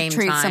at the same to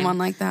treat time, someone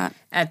like that.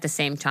 At the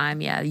same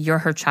time, yeah, you're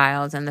her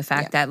child, and the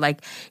fact that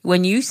like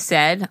when you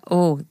said,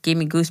 "Oh," gave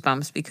me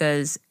goosebumps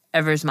because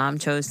Ever's mom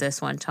chose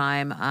this one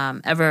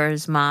time.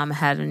 Ever's mom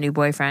had a new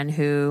boyfriend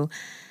who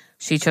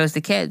she chose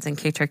the kids and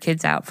kicked her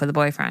kids out for the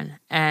boyfriend.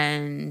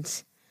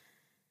 And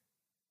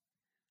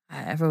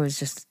Ever was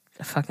just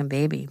a fucking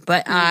baby.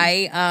 But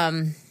that's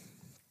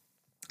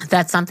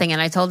something.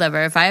 And I told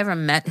Ever, if I ever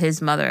met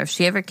his mother, if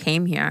she ever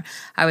came here,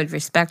 I would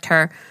respect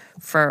her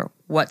for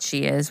what she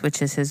is,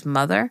 which is his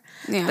mother.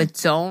 Yeah. But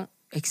don't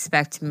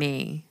expect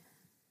me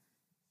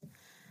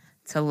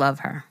to love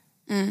her.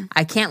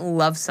 I can't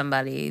love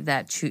somebody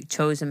that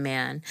chose a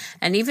man.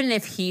 And even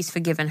if he's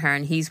forgiven her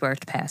and he's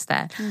worked past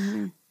that,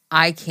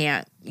 I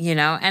can't,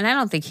 and I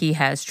don't think he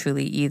has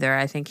truly either.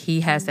 I think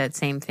he has that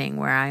same thing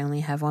where I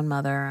only have one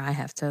mother. I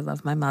have to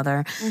love my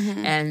mother.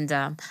 And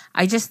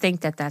I just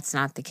think that that's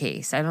not the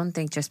case. I don't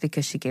think just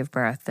because she gave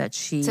birth that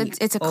she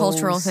It's a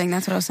cultural thing.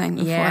 That's what I was saying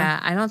before. Yeah,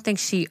 I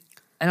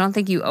don't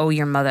think you owe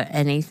your mother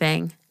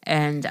anything.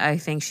 And I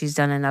think she's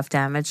done enough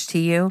damage to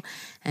you.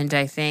 And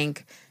I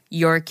think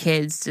your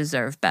kids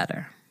deserve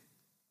better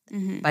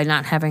by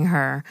not having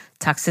her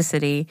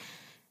toxicity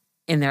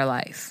in their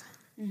life,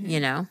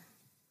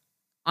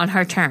 on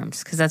her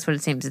terms, because that's what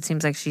it seems. It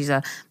seems like she's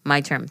a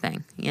my term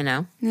thing,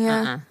 Yeah.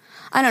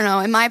 I don't know.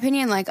 In my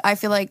opinion, like, I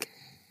feel like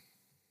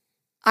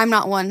I'm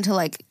not one to,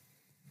 like,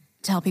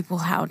 tell people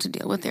how to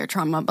deal with their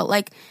trauma, but,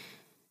 like,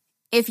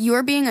 if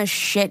you're being a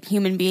shit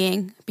human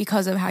being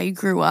because of how you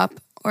grew up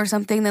or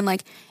something, then,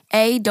 like,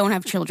 A, don't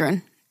have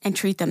children and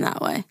treat them that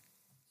way,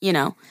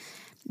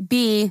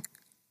 B,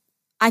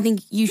 I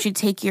think you should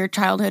take your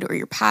childhood or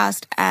your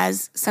past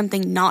as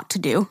something not to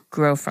do.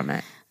 Grow from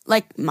it.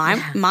 Like,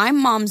 my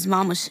mom's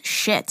mom was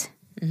shit.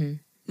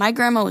 My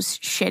grandma was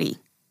shitty.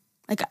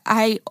 Like,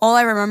 all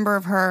I remember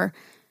of her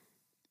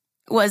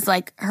was,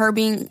 like, her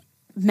being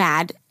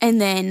mad and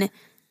then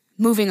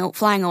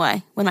flying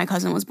away when my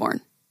cousin was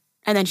born.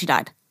 And then she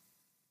died.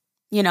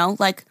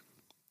 Like,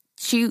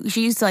 she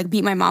used to, like,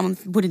 beat my mom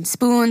with wooden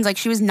spoons. Like,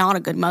 she was not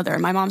a good mother.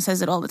 My mom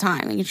says it all the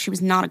time. Like, she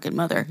was not a good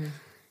mother.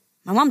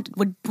 My mom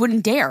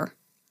wouldn't dare.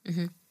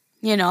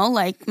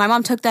 Like, my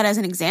mom took that as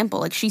an example.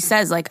 Like, she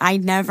says, like, I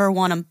never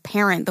want to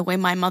parent the way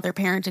my mother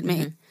parented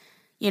me.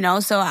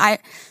 So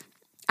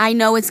I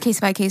know it's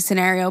case-by-case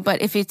scenario,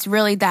 but if it's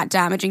really that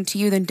damaging to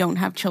you, then don't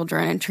have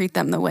children and treat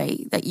them the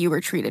way that you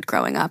were treated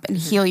growing up and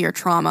heal your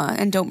trauma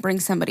and don't bring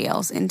somebody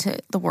else into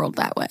the world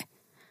that way.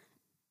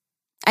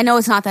 I know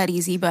it's not that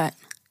easy, but...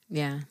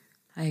 Yeah,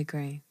 I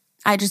agree.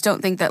 I just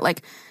don't think that,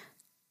 like...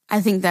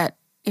 I think that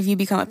if you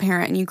become a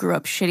parent and you grew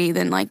up shitty,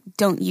 then, like,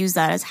 don't use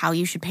that as how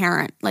you should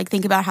parent. Like,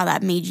 think about how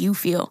that made you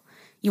feel.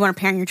 You want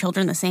to parent your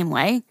children the same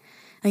way?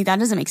 Like, that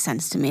doesn't make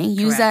sense to me.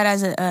 Use that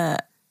as a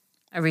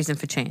reason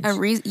for change. Of,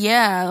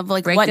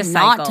 like, what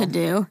not to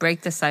do.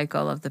 Break the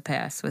cycle of the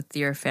past with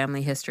your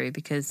family history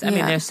because, I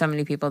mean, there's so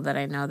many people that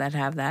I know that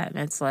have that, and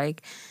it's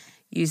like,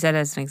 use that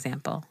as an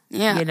example.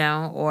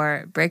 Yeah.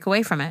 Or break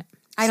away from it.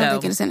 I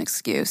don't think it's an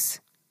excuse.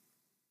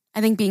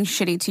 I think being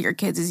shitty to your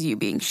kids is you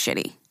being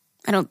shitty.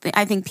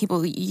 I think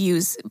people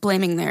use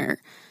blaming their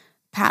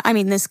past. I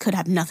mean, this could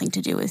have nothing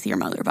to do with your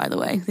mother, by the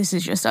way. This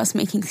is just us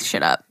making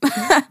shit up.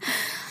 But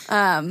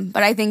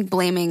I think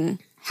blaming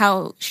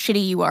how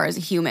shitty you are as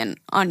a human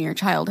on your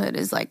childhood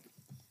is, like,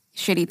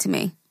 shitty to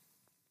me.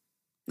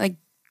 Like,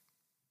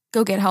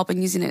 go get help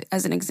and using it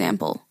as an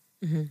example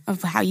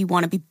of how you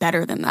want to be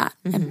better than that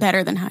and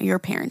better than how your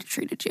parents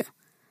treated you.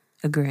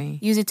 Agree.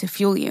 Use it to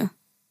fuel you.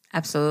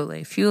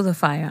 Absolutely. Fuel the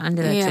fire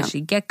under that tushy.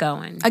 Get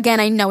going.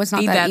 Again, I know it's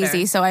not Be that better.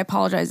 easy, so I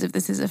apologize if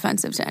this is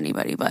offensive to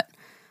anybody, but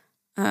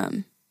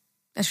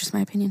that's just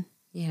my opinion.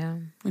 Yeah.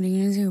 What are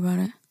you going to do about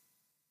it?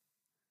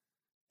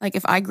 Like,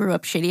 if I grew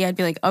up shitty, I'd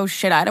be like, oh,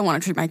 shit, I don't want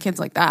to treat my kids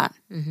like that.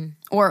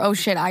 Or, oh,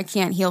 shit, I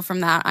can't heal from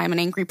that. I'm an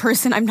angry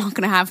person. I'm not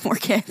going to have more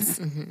kids.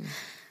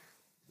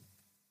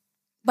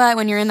 But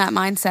when you're in that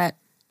mindset,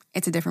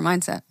 it's a different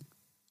mindset.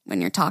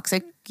 When you're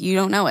toxic, you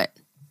don't know it.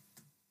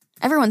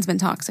 Everyone's been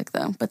toxic,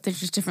 though, but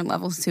there's just different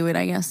levels to it,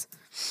 I guess.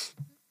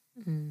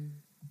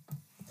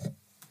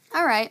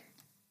 All right.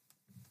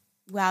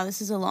 Wow,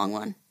 this is a long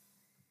one.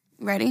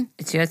 Ready?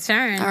 It's your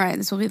turn. All right,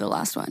 this will be the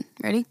last one.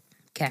 Ready?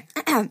 Okay.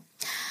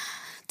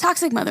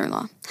 Toxic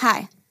mother-in-law.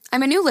 Hi.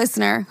 I'm a new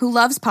listener who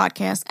loves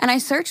podcasts, and I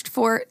searched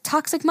for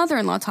toxic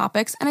mother-in-law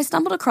topics, and I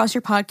stumbled across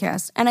your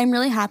podcast, and I'm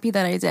really happy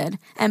that I did.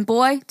 And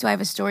boy, do I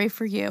have a story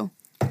for you.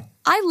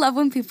 I love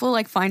when people,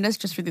 like, find us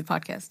just for the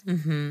podcast.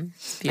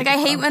 Like, I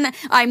hate when...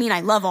 I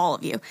love all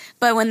of you.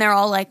 But when they're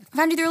all like,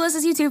 found you through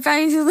Alyssa's YouTube,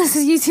 found you through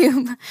Alyssa's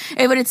YouTube.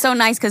 But it's so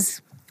nice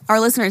because our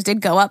listeners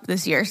did go up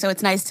this year. So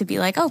it's nice to be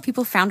like, oh,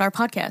 people found our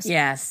podcast.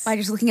 Yes. By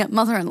just looking at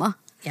mother-in-law.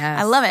 Yes.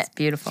 I love it. It's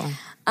beautiful.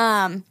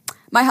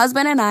 My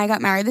husband and I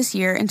got married this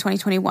year in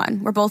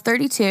 2021. We're both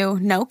 32,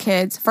 no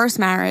kids, first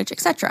marriage,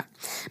 etc.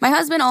 My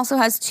husband also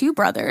has 2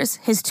 brothers,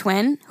 his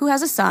twin, who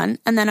has a son,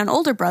 and then an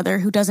older brother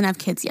who doesn't have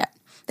kids yet.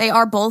 They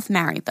are both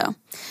married, though.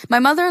 My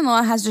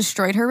mother-in-law has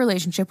destroyed her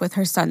relationship with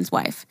her son's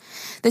wife.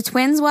 The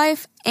twins'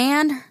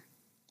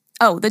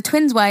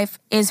 wife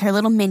is her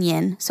little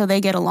minion, so they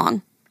get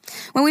along.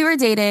 When we were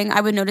dating, I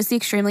would notice the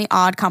extremely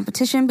odd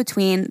competition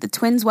between the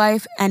twins'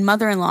 wife and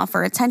mother-in-law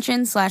for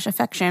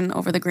attention/affection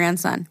over the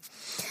grandson.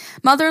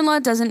 Mother-in-law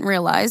doesn't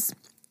realize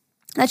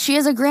that she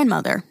is a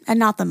grandmother and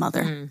not the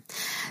mother.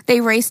 They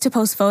race to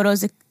post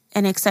photos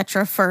and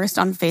etc. first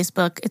on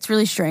Facebook. It's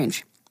really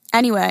strange.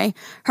 Anyway,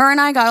 her and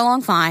I got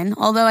along fine,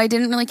 although I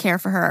didn't really care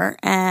for her,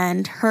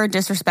 and her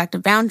disrespect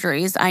of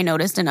boundaries I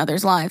noticed in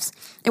others' lives.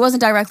 It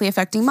wasn't directly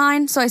affecting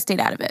mine, so I stayed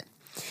out of it.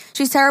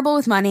 She's terrible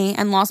with money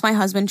and lost my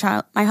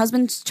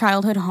husband's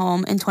childhood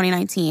home in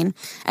 2019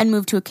 and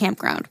moved to a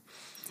campground.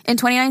 In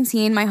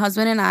 2019, my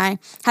husband and I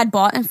had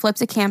bought and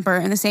flipped a camper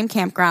in the same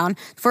campground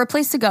for a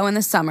place to go in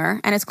the summer,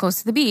 and it's close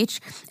to the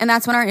beach, and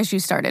that's when our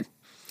issues started.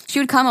 She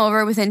would come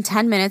over within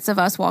 10 minutes of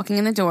us walking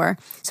in the door,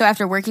 so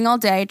after working all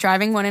day,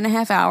 driving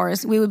 1.5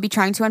 hours, we would be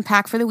trying to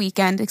unpack for the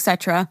weekend,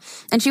 etc.,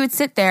 and she would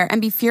sit there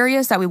and be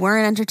furious that we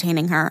weren't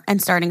entertaining her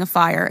and starting a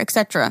fire,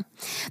 etc.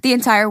 The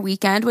entire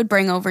weekend she would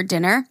bring over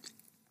dinner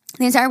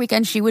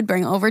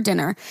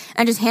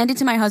and just hand it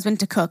to my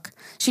husband to cook.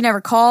 She never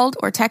called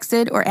or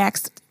texted or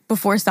asked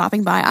before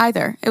stopping by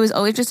either. It was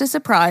always just a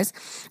surprise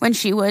when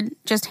she would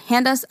just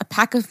hand us a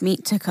pack of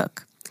meat to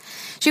cook.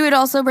 She would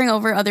also bring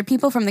over other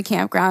people from the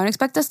campground and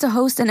expect us to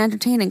host and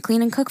entertain and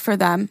clean and cook for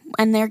them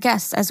and their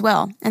guests as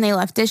well. And they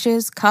left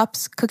dishes,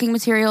 cups, cooking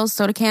materials,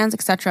 soda cans,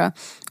 etc.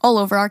 all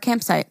over our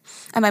campsite.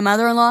 And my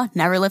mother-in-law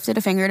never lifted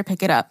a finger to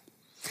pick it up.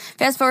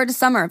 Fast forward to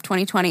summer of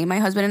 2020, my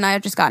husband and I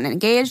had just gotten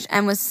engaged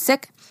and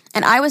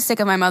I was sick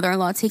of my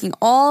mother-in-law taking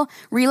all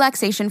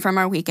relaxation from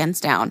our weekends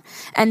down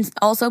and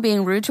also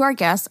being rude to our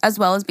guests as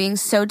well as being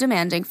so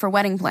demanding for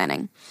wedding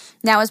planning.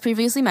 Now, as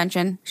previously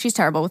mentioned, she's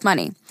terrible with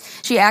money.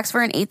 She asked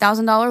for an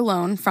 $8,000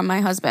 loan from my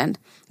husband,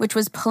 which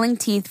was pulling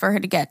teeth for her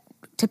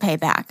to pay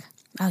back.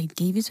 Oh, he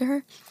gave it to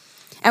her?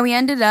 And we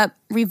ended up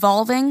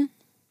revolving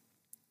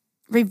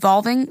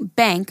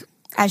bank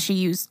as she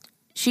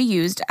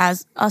used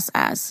as us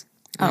as.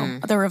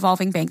 The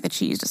revolving bank that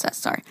she used us as,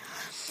 sorry.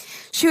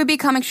 She would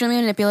become extremely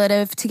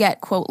manipulative to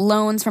get, quote,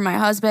 loans from my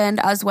husband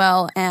as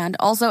well, and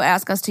also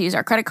ask us to use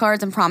our credit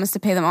cards and promise to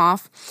pay them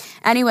off.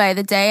 Anyway,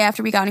 the day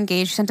after we got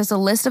engaged, she sent us a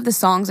list of the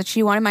songs that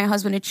she wanted my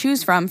husband to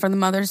choose from for the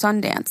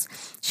mother-son dance.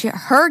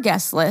 Her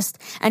guest list,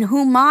 and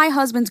who my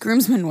husband's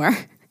groomsmen were.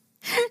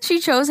 She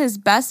chose his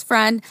best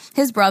friend,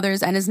 his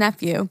brothers, and his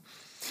nephew.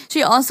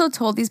 She also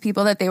told these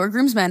people that they were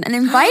groomsmen and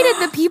invited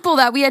the people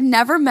that we had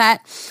never met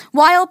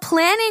while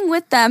planning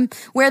with them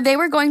what they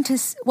were going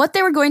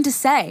to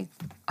say.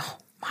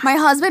 My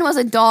husband was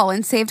a doll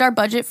and saved our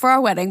budget for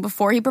our wedding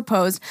before he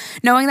proposed,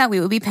 knowing that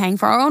we would be paying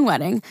for our own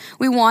wedding.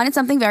 We wanted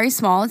something very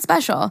small and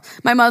special.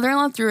 My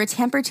mother-in-law threw a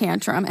temper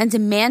tantrum and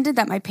demanded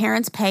that my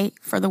parents pay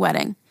for the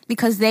wedding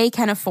because they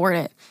can afford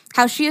it.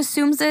 How she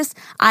assumes this,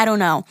 I don't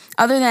know,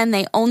 other than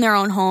they own their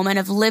own home and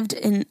they've lived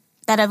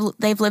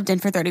in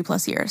for 30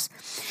 plus years.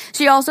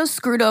 She also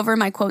screwed over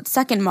my, quote,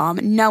 second mom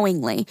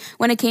knowingly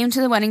when it came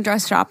to the wedding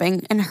dress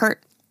shopping and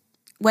hurt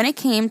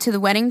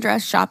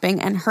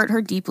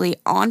her deeply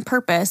on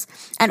purpose,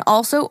 and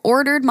also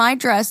ordered my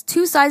dress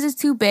 2 sizes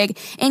too big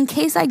in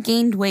case I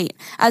gained weight,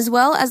 as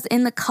well as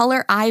in the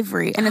color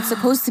ivory, and it's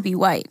supposed to be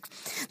white.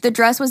 The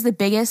dress was the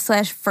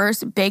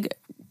biggest/first big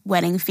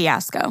wedding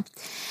fiasco.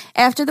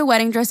 After the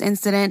wedding dress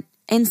incident,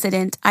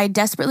 I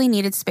desperately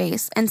needed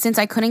space, and since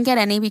I couldn't get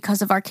any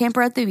because of our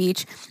camper at the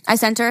beach, I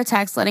sent her a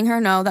text letting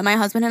her know that my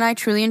husband and I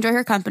truly enjoy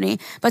her company,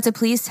 but to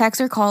please text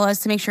or call us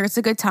to make sure it's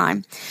a good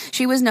time.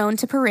 She was known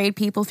to parade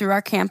people through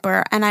our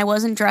camper, and I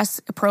wasn't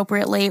dressed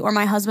appropriately, or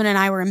my husband and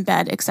I were in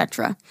bed,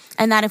 etc.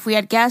 And that if we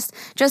had guests,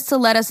 just to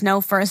let us know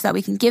first that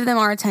we can give them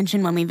our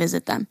attention when we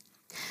visit them.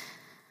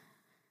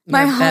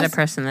 You're a better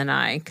person than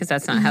I, because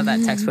that's not how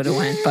that text would have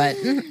went, but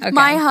okay.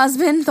 My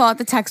husband thought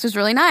the text was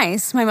really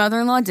nice. My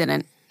mother-in-law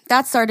didn't.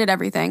 That started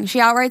everything.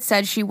 She outright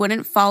said she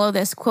wouldn't follow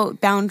this,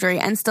 quote, boundary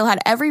and still had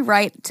every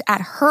right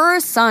at her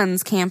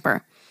son's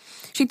camper.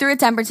 She threw a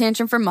temper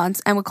tantrum for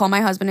months and would call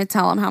my husband to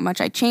tell him how much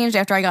I changed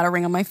after I got a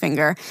ring on my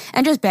finger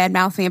and just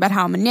badmouth me about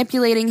how I'm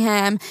manipulating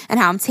him and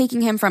how I'm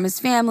taking him from his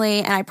family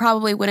and I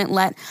probably wouldn't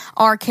let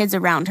our kids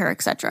around her,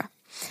 etc.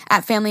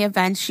 At family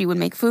events, she would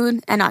make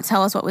food and not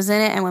tell us what was in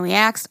it, and when we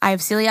asked, I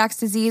have celiac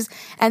disease,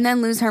 and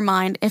then lose her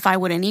mind if I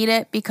wouldn't eat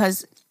it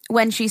because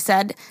when she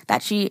said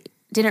that she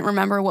didn't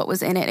remember what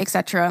was in it,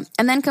 etc.,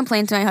 and then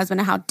complained to my husband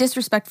how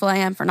disrespectful I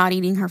am for not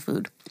eating her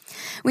food.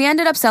 We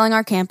ended up selling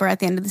our camper at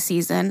the end of the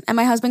season, and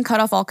my husband cut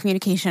off all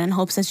communication in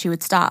hopes that she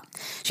would stop.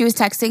 She was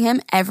texting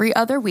him every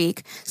other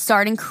week,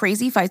 starting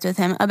crazy fights with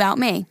him about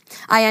me.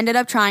 I ended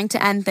up trying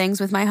to end things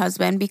with my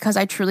husband because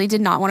I truly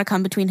did not want to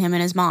come between him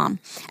and his mom.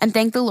 And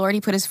thank the Lord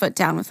he put his foot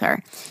down with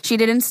her. She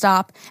didn't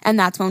stop, and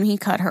that's when he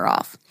cut her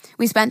off.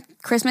 We spent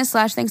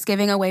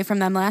Christmas/Thanksgiving away from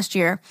them last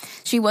year.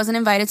 She wasn't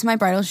invited to my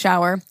bridal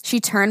shower. She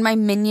turned my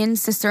minion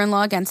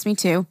sister-in-law against me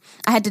too.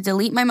 I had to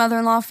delete my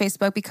mother-in-law off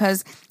Facebook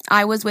because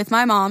I was with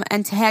my mom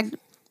and tagged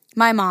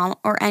my mom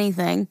or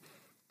anything.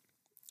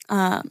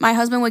 My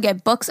husband would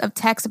get books of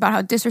texts about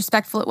how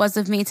disrespectful it was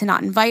of me to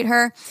not invite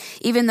her,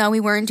 even though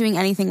we weren't doing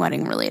anything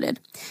wedding related.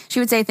 She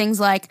would say things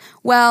like,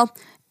 well,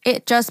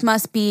 it just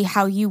must be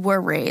how you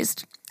were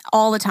raised.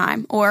 All the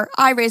time, or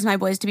I raised my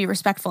boys to be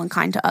respectful and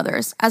kind to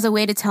others, as a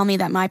way to tell me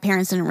that my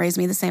parents didn't raise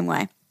me the same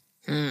way.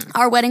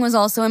 Our wedding was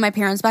also in my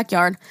parents'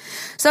 backyard,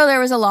 so there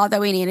was a lot that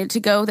we needed to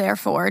go there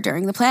for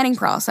during the planning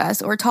process,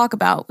 or talk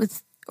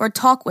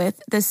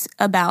with this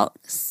about,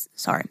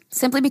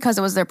 simply because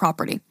it was their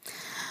property.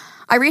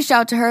 I reached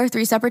out to her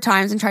 3 separate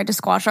times and tried to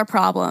squash our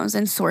problems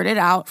and sort it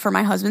out for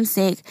my husband's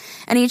sake,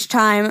 and each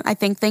time I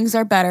think things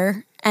are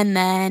better, and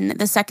then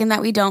the second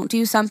that we don't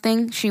do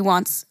something she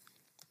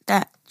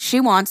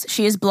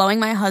is blowing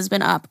my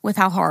husband up with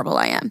how horrible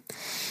I am.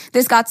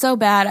 This got so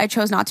bad, I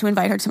chose not to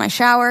invite her to my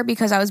shower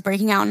because I was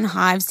breaking out in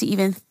hives to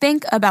even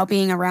think about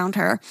being around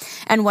her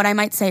and what I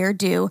might say or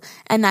do,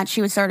 and that she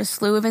would start a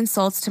slew of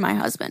insults to my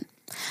husband.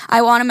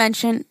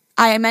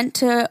 I meant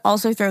to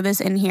also throw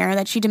this in here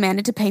that she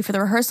demanded to pay for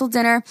the rehearsal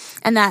dinner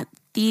and that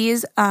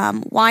these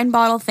wine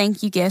bottle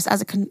thank you gifts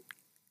as a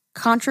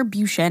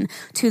contribution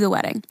to the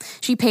wedding.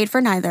 She paid for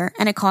neither,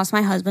 and it cost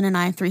my husband and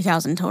I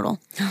 $3,000 total.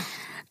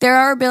 There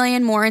are a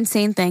billion more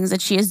insane things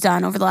that she has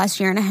done over the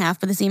last year and a half,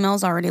 but this email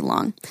is already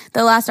long.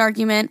 The last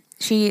argument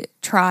she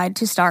tried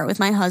to start with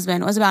my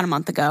husband was about a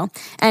month ago,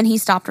 and he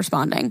stopped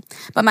responding.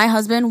 But my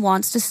husband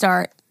wants to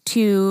start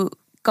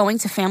going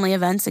to family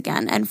events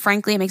again, and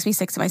frankly, it makes me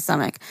sick to my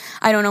stomach.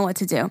 I don't know what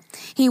to do.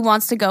 He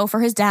wants to go for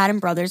his dad and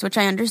brothers, which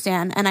I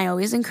understand, and I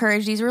always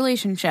encourage these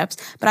relationships,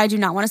 but I do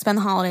not want to spend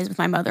the holidays with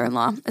my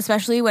mother-in-law,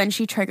 especially when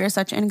she triggers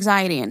such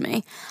anxiety in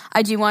me.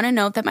 I do want to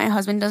note that my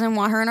husband doesn't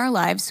want her in our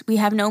lives. We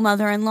have no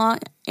mother-in-law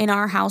in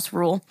our house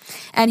rule,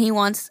 and he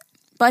wants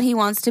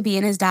to be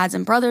in his dad's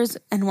and brothers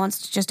and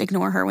wants to just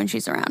ignore her when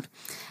she's around.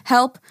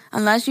 Help,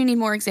 unless you need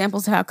more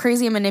examples of how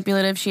crazy and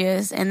manipulative she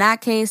is. In that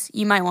case,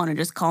 you might want to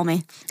just call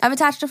me. I've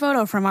attached a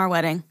photo from our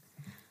wedding.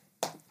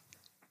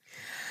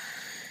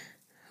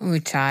 Ooh,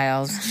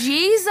 child.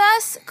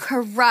 Jesus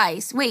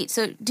Christ. Wait,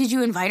 so did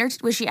you invite her?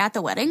 Was she at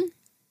the wedding?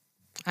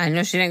 I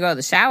know she didn't go to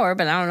the shower,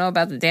 but I don't know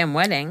about the damn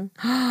wedding.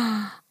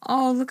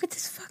 Oh, look at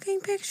this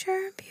fucking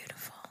picture.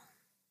 Beautiful.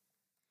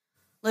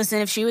 Listen,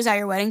 if she was at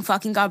your wedding,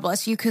 fucking God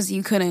bless you, because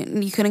you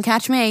couldn't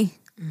catch me.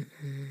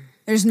 Mm-mm.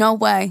 There's no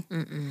way.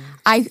 Mm-mm.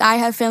 I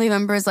have family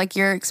members like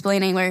you're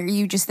explaining where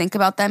you just think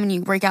about them and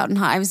you break out in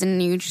hives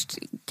and you just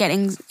get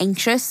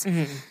anxious.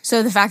 Mm-hmm.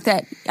 So the fact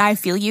that I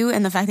feel you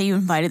and the fact that you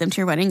invited them to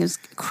your wedding is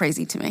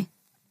crazy to me.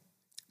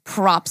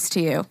 Props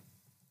to you.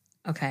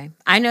 Okay.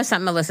 I know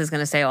something Melissa's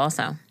going to say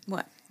also.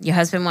 What? Your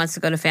husband wants to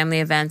go to family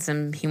events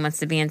and he wants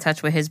to be in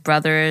touch with his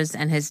brothers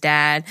and his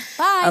dad.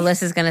 Bye.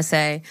 Alyssa's going to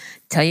say,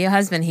 tell your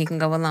husband he can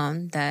go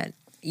alone, that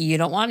you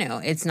don't want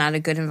to. It's not a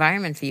good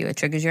environment for you. It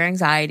triggers your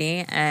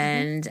anxiety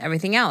and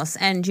everything else.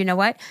 And you know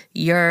what?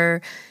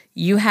 You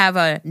have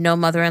a no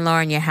mother-in-law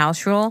in your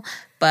house rule,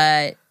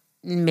 but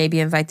maybe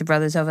invite the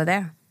brothers over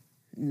there.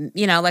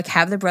 You know, like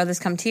have the brothers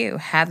come to you.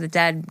 Have the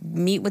dad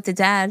meet with the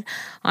dad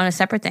on a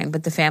separate thing.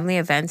 But the family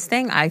events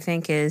thing, I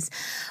think, is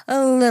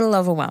a little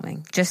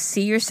overwhelming. Just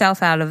see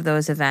yourself out of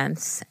those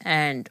events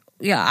and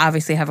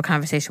obviously have a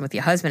conversation with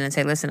your husband and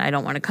say, listen, I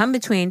don't want to come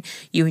between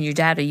you and your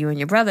dad or you and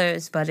your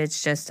brothers, but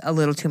it's just a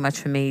little too much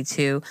for me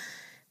to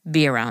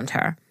be around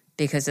her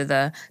because of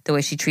the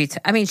way she treats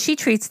her. I mean, she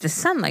treats the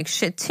son like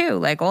shit too.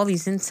 Like all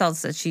these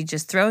insults that she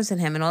just throws at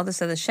him and all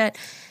this other shit.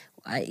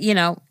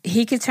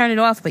 He could turn it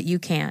off, but you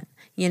can't.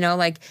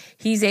 Like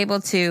he's able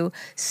to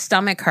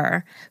stomach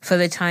her for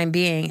the time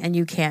being and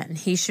you can't.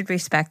 He should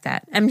respect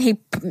that. I mean,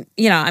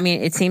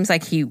 it seems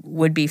like he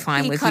would be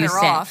fine with you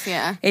saying, off,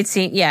 yeah. It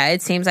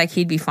seems like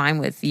he'd be fine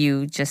with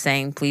you just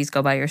saying, please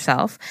go by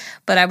yourself.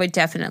 But I would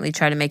definitely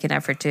try to make an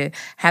effort to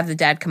have the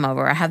dad come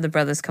over or have the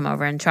brothers come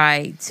over and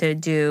try to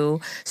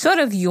do sort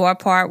of your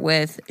part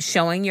with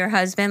showing your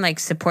husband, like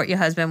support your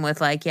husband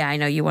with like, yeah, I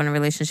know you want a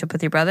relationship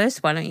with your brothers.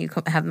 Why don't you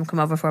have them come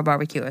over for a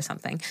barbecue or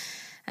something?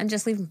 And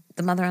just leave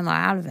the mother-in-law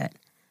out of it,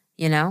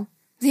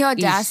 The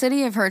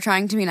audacity of her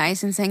trying to be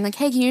nice and saying, like,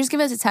 hey, can you just give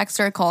us a text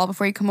or a call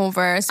before you come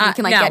over so we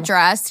can, get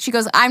dressed? She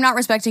goes, I'm not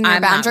respecting your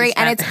boundary,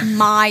 and it's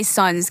my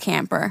son's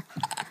camper.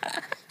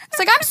 It's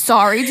like, I'm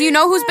sorry. Do you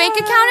know whose bank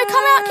account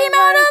it came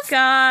out of?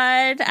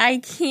 God,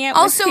 I can't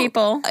also, with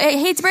people. I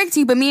hate to break it to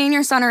you, but me and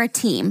your son are a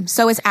team,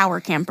 so it's our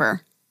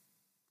camper.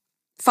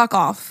 Fuck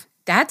off.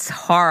 That's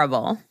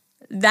horrible.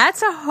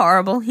 That's a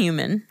horrible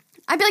human.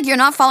 I'd be like, you're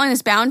not following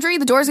this boundary?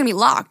 The door's going to be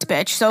locked,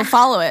 bitch, so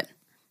follow it.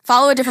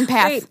 Follow a different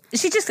path. Wait,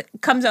 she just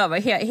comes over.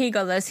 Here you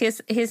go, Liz.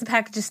 Here's a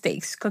package of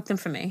steaks. Cook them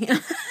for me.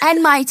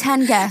 And my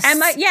 10 guests.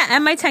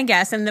 and my 10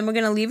 guests. And then we're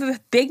going to leave a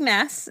big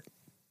mess.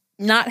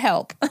 Not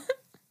help.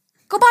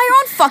 Go buy your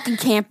own fucking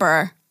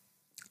camper.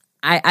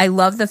 I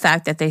love the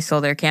fact that they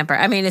sold their camper.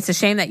 I mean, it's a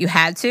shame that you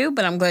had to,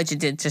 but I'm glad you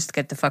did just to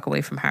get the fuck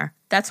away from her.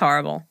 That's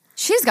horrible.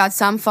 She's got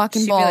some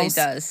fucking balls. She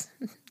really does.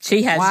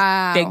 She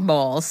has big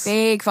balls.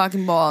 Big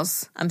fucking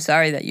balls. I'm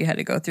sorry that you had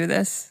to go through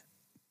this.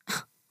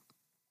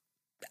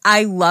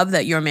 I love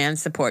that your man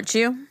supports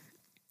you.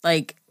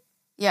 Like,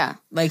 yeah.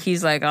 Like,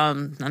 he's like,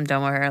 I'm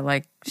done with her.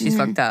 Like, she's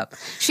fucked up.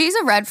 She's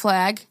a red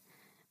flag.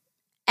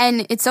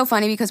 And it's so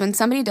funny because when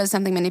somebody does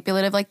something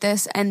manipulative like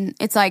this, and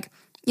it's like,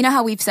 you know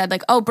how we've said,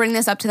 like, oh, bring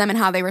this up to them and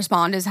how they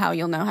respond is how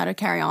you'll know how to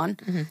carry on.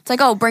 It's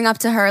like, oh, bring up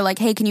to her, like,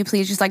 hey, can you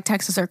please just, like,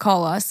 text us or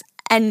call us?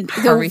 And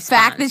the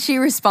fact that she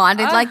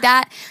responded like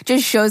that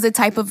just shows the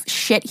type of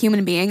shit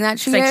human being that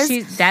she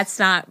is. That's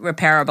not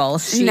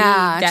repairable.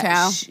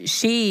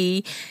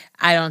 She,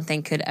 I don't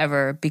think, could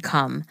ever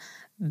become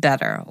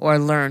better or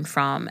learn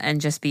from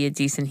and just be a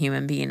decent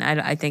human being.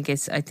 I think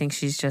she's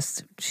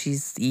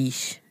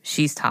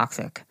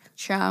toxic.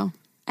 Ciao.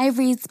 I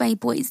raised my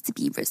boys to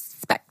be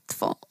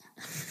respectful.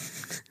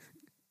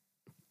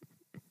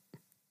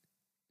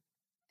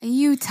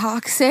 You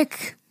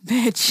toxic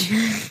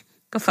bitch.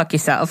 Go fuck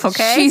yourself,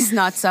 okay? She's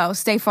not so.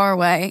 Stay far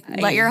away.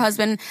 Let your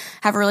husband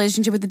have a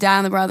relationship with the dad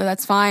and the brother.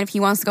 That's fine. If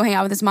he wants to go hang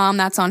out with his mom,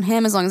 that's on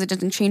him. As long as it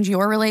doesn't change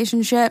your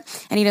relationship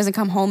and he doesn't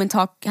come home and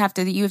you have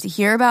to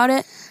hear about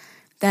it,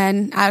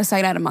 then out of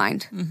sight, out of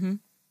mind. Mm-hmm.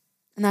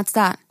 And that's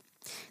that.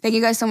 Thank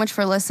you guys so much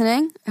for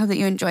listening. I hope that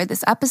you enjoyed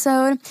this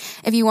episode.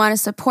 If you want to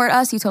support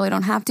us, you totally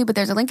don't have to, but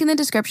there's a link in the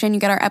description. You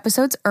get our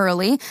episodes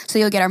early, so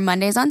you'll get our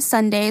Mondays on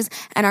Sundays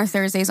and our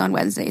Thursdays on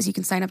Wednesdays. You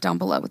can sign up down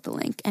below with the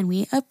link, and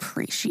we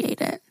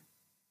appreciate it.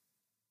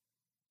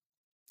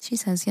 She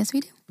says, yes,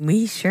 we do.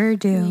 We sure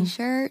do. We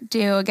sure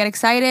do. Get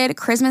excited.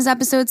 Christmas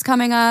episode's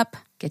coming up.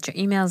 Get your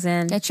emails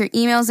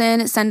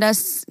in. Send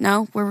us.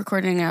 No, we're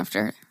recording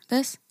after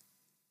this.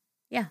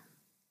 Yeah.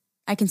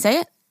 I can say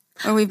it?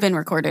 Or we've been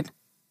recorded?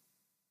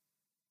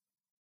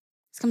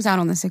 This comes out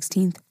on the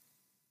 16th.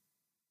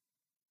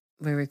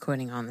 We're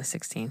recording on the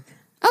 16th.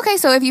 Okay,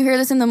 so if you hear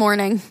this in the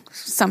morning,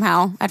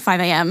 somehow at 5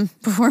 a.m.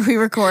 before we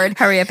record,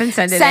 hurry up and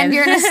send it in. Send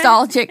your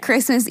nostalgic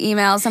Christmas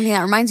email, something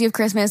that reminds you of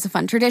Christmas, a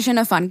fun tradition,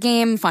 a fun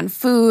game, fun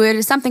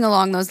food, something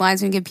along those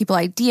lines. We can give people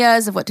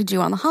ideas of what to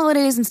do on the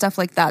holidays and stuff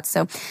like that.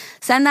 So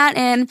send that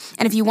in.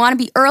 And if you want to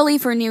be early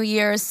for New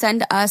Year's,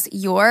 send us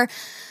your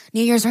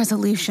New Year's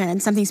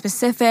resolution, something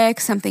specific,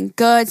 something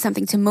good,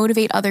 something to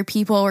motivate other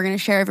people. We're going to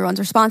share everyone's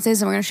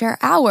responses and we're going to share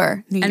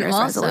our New Year's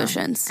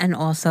resolutions. And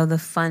also the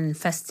fun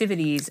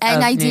festivities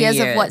and ideas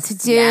of what to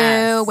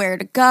do, where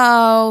to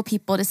go,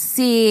 people to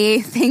see,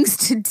 things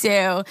to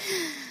do.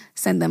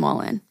 Send them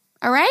all in.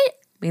 All right?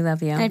 We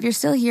love you. And if you're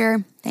still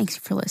here, thanks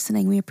for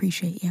listening. We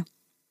appreciate you.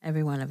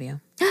 Every one of you.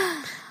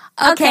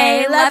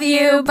 Okay, love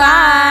you.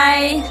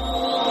 Bye.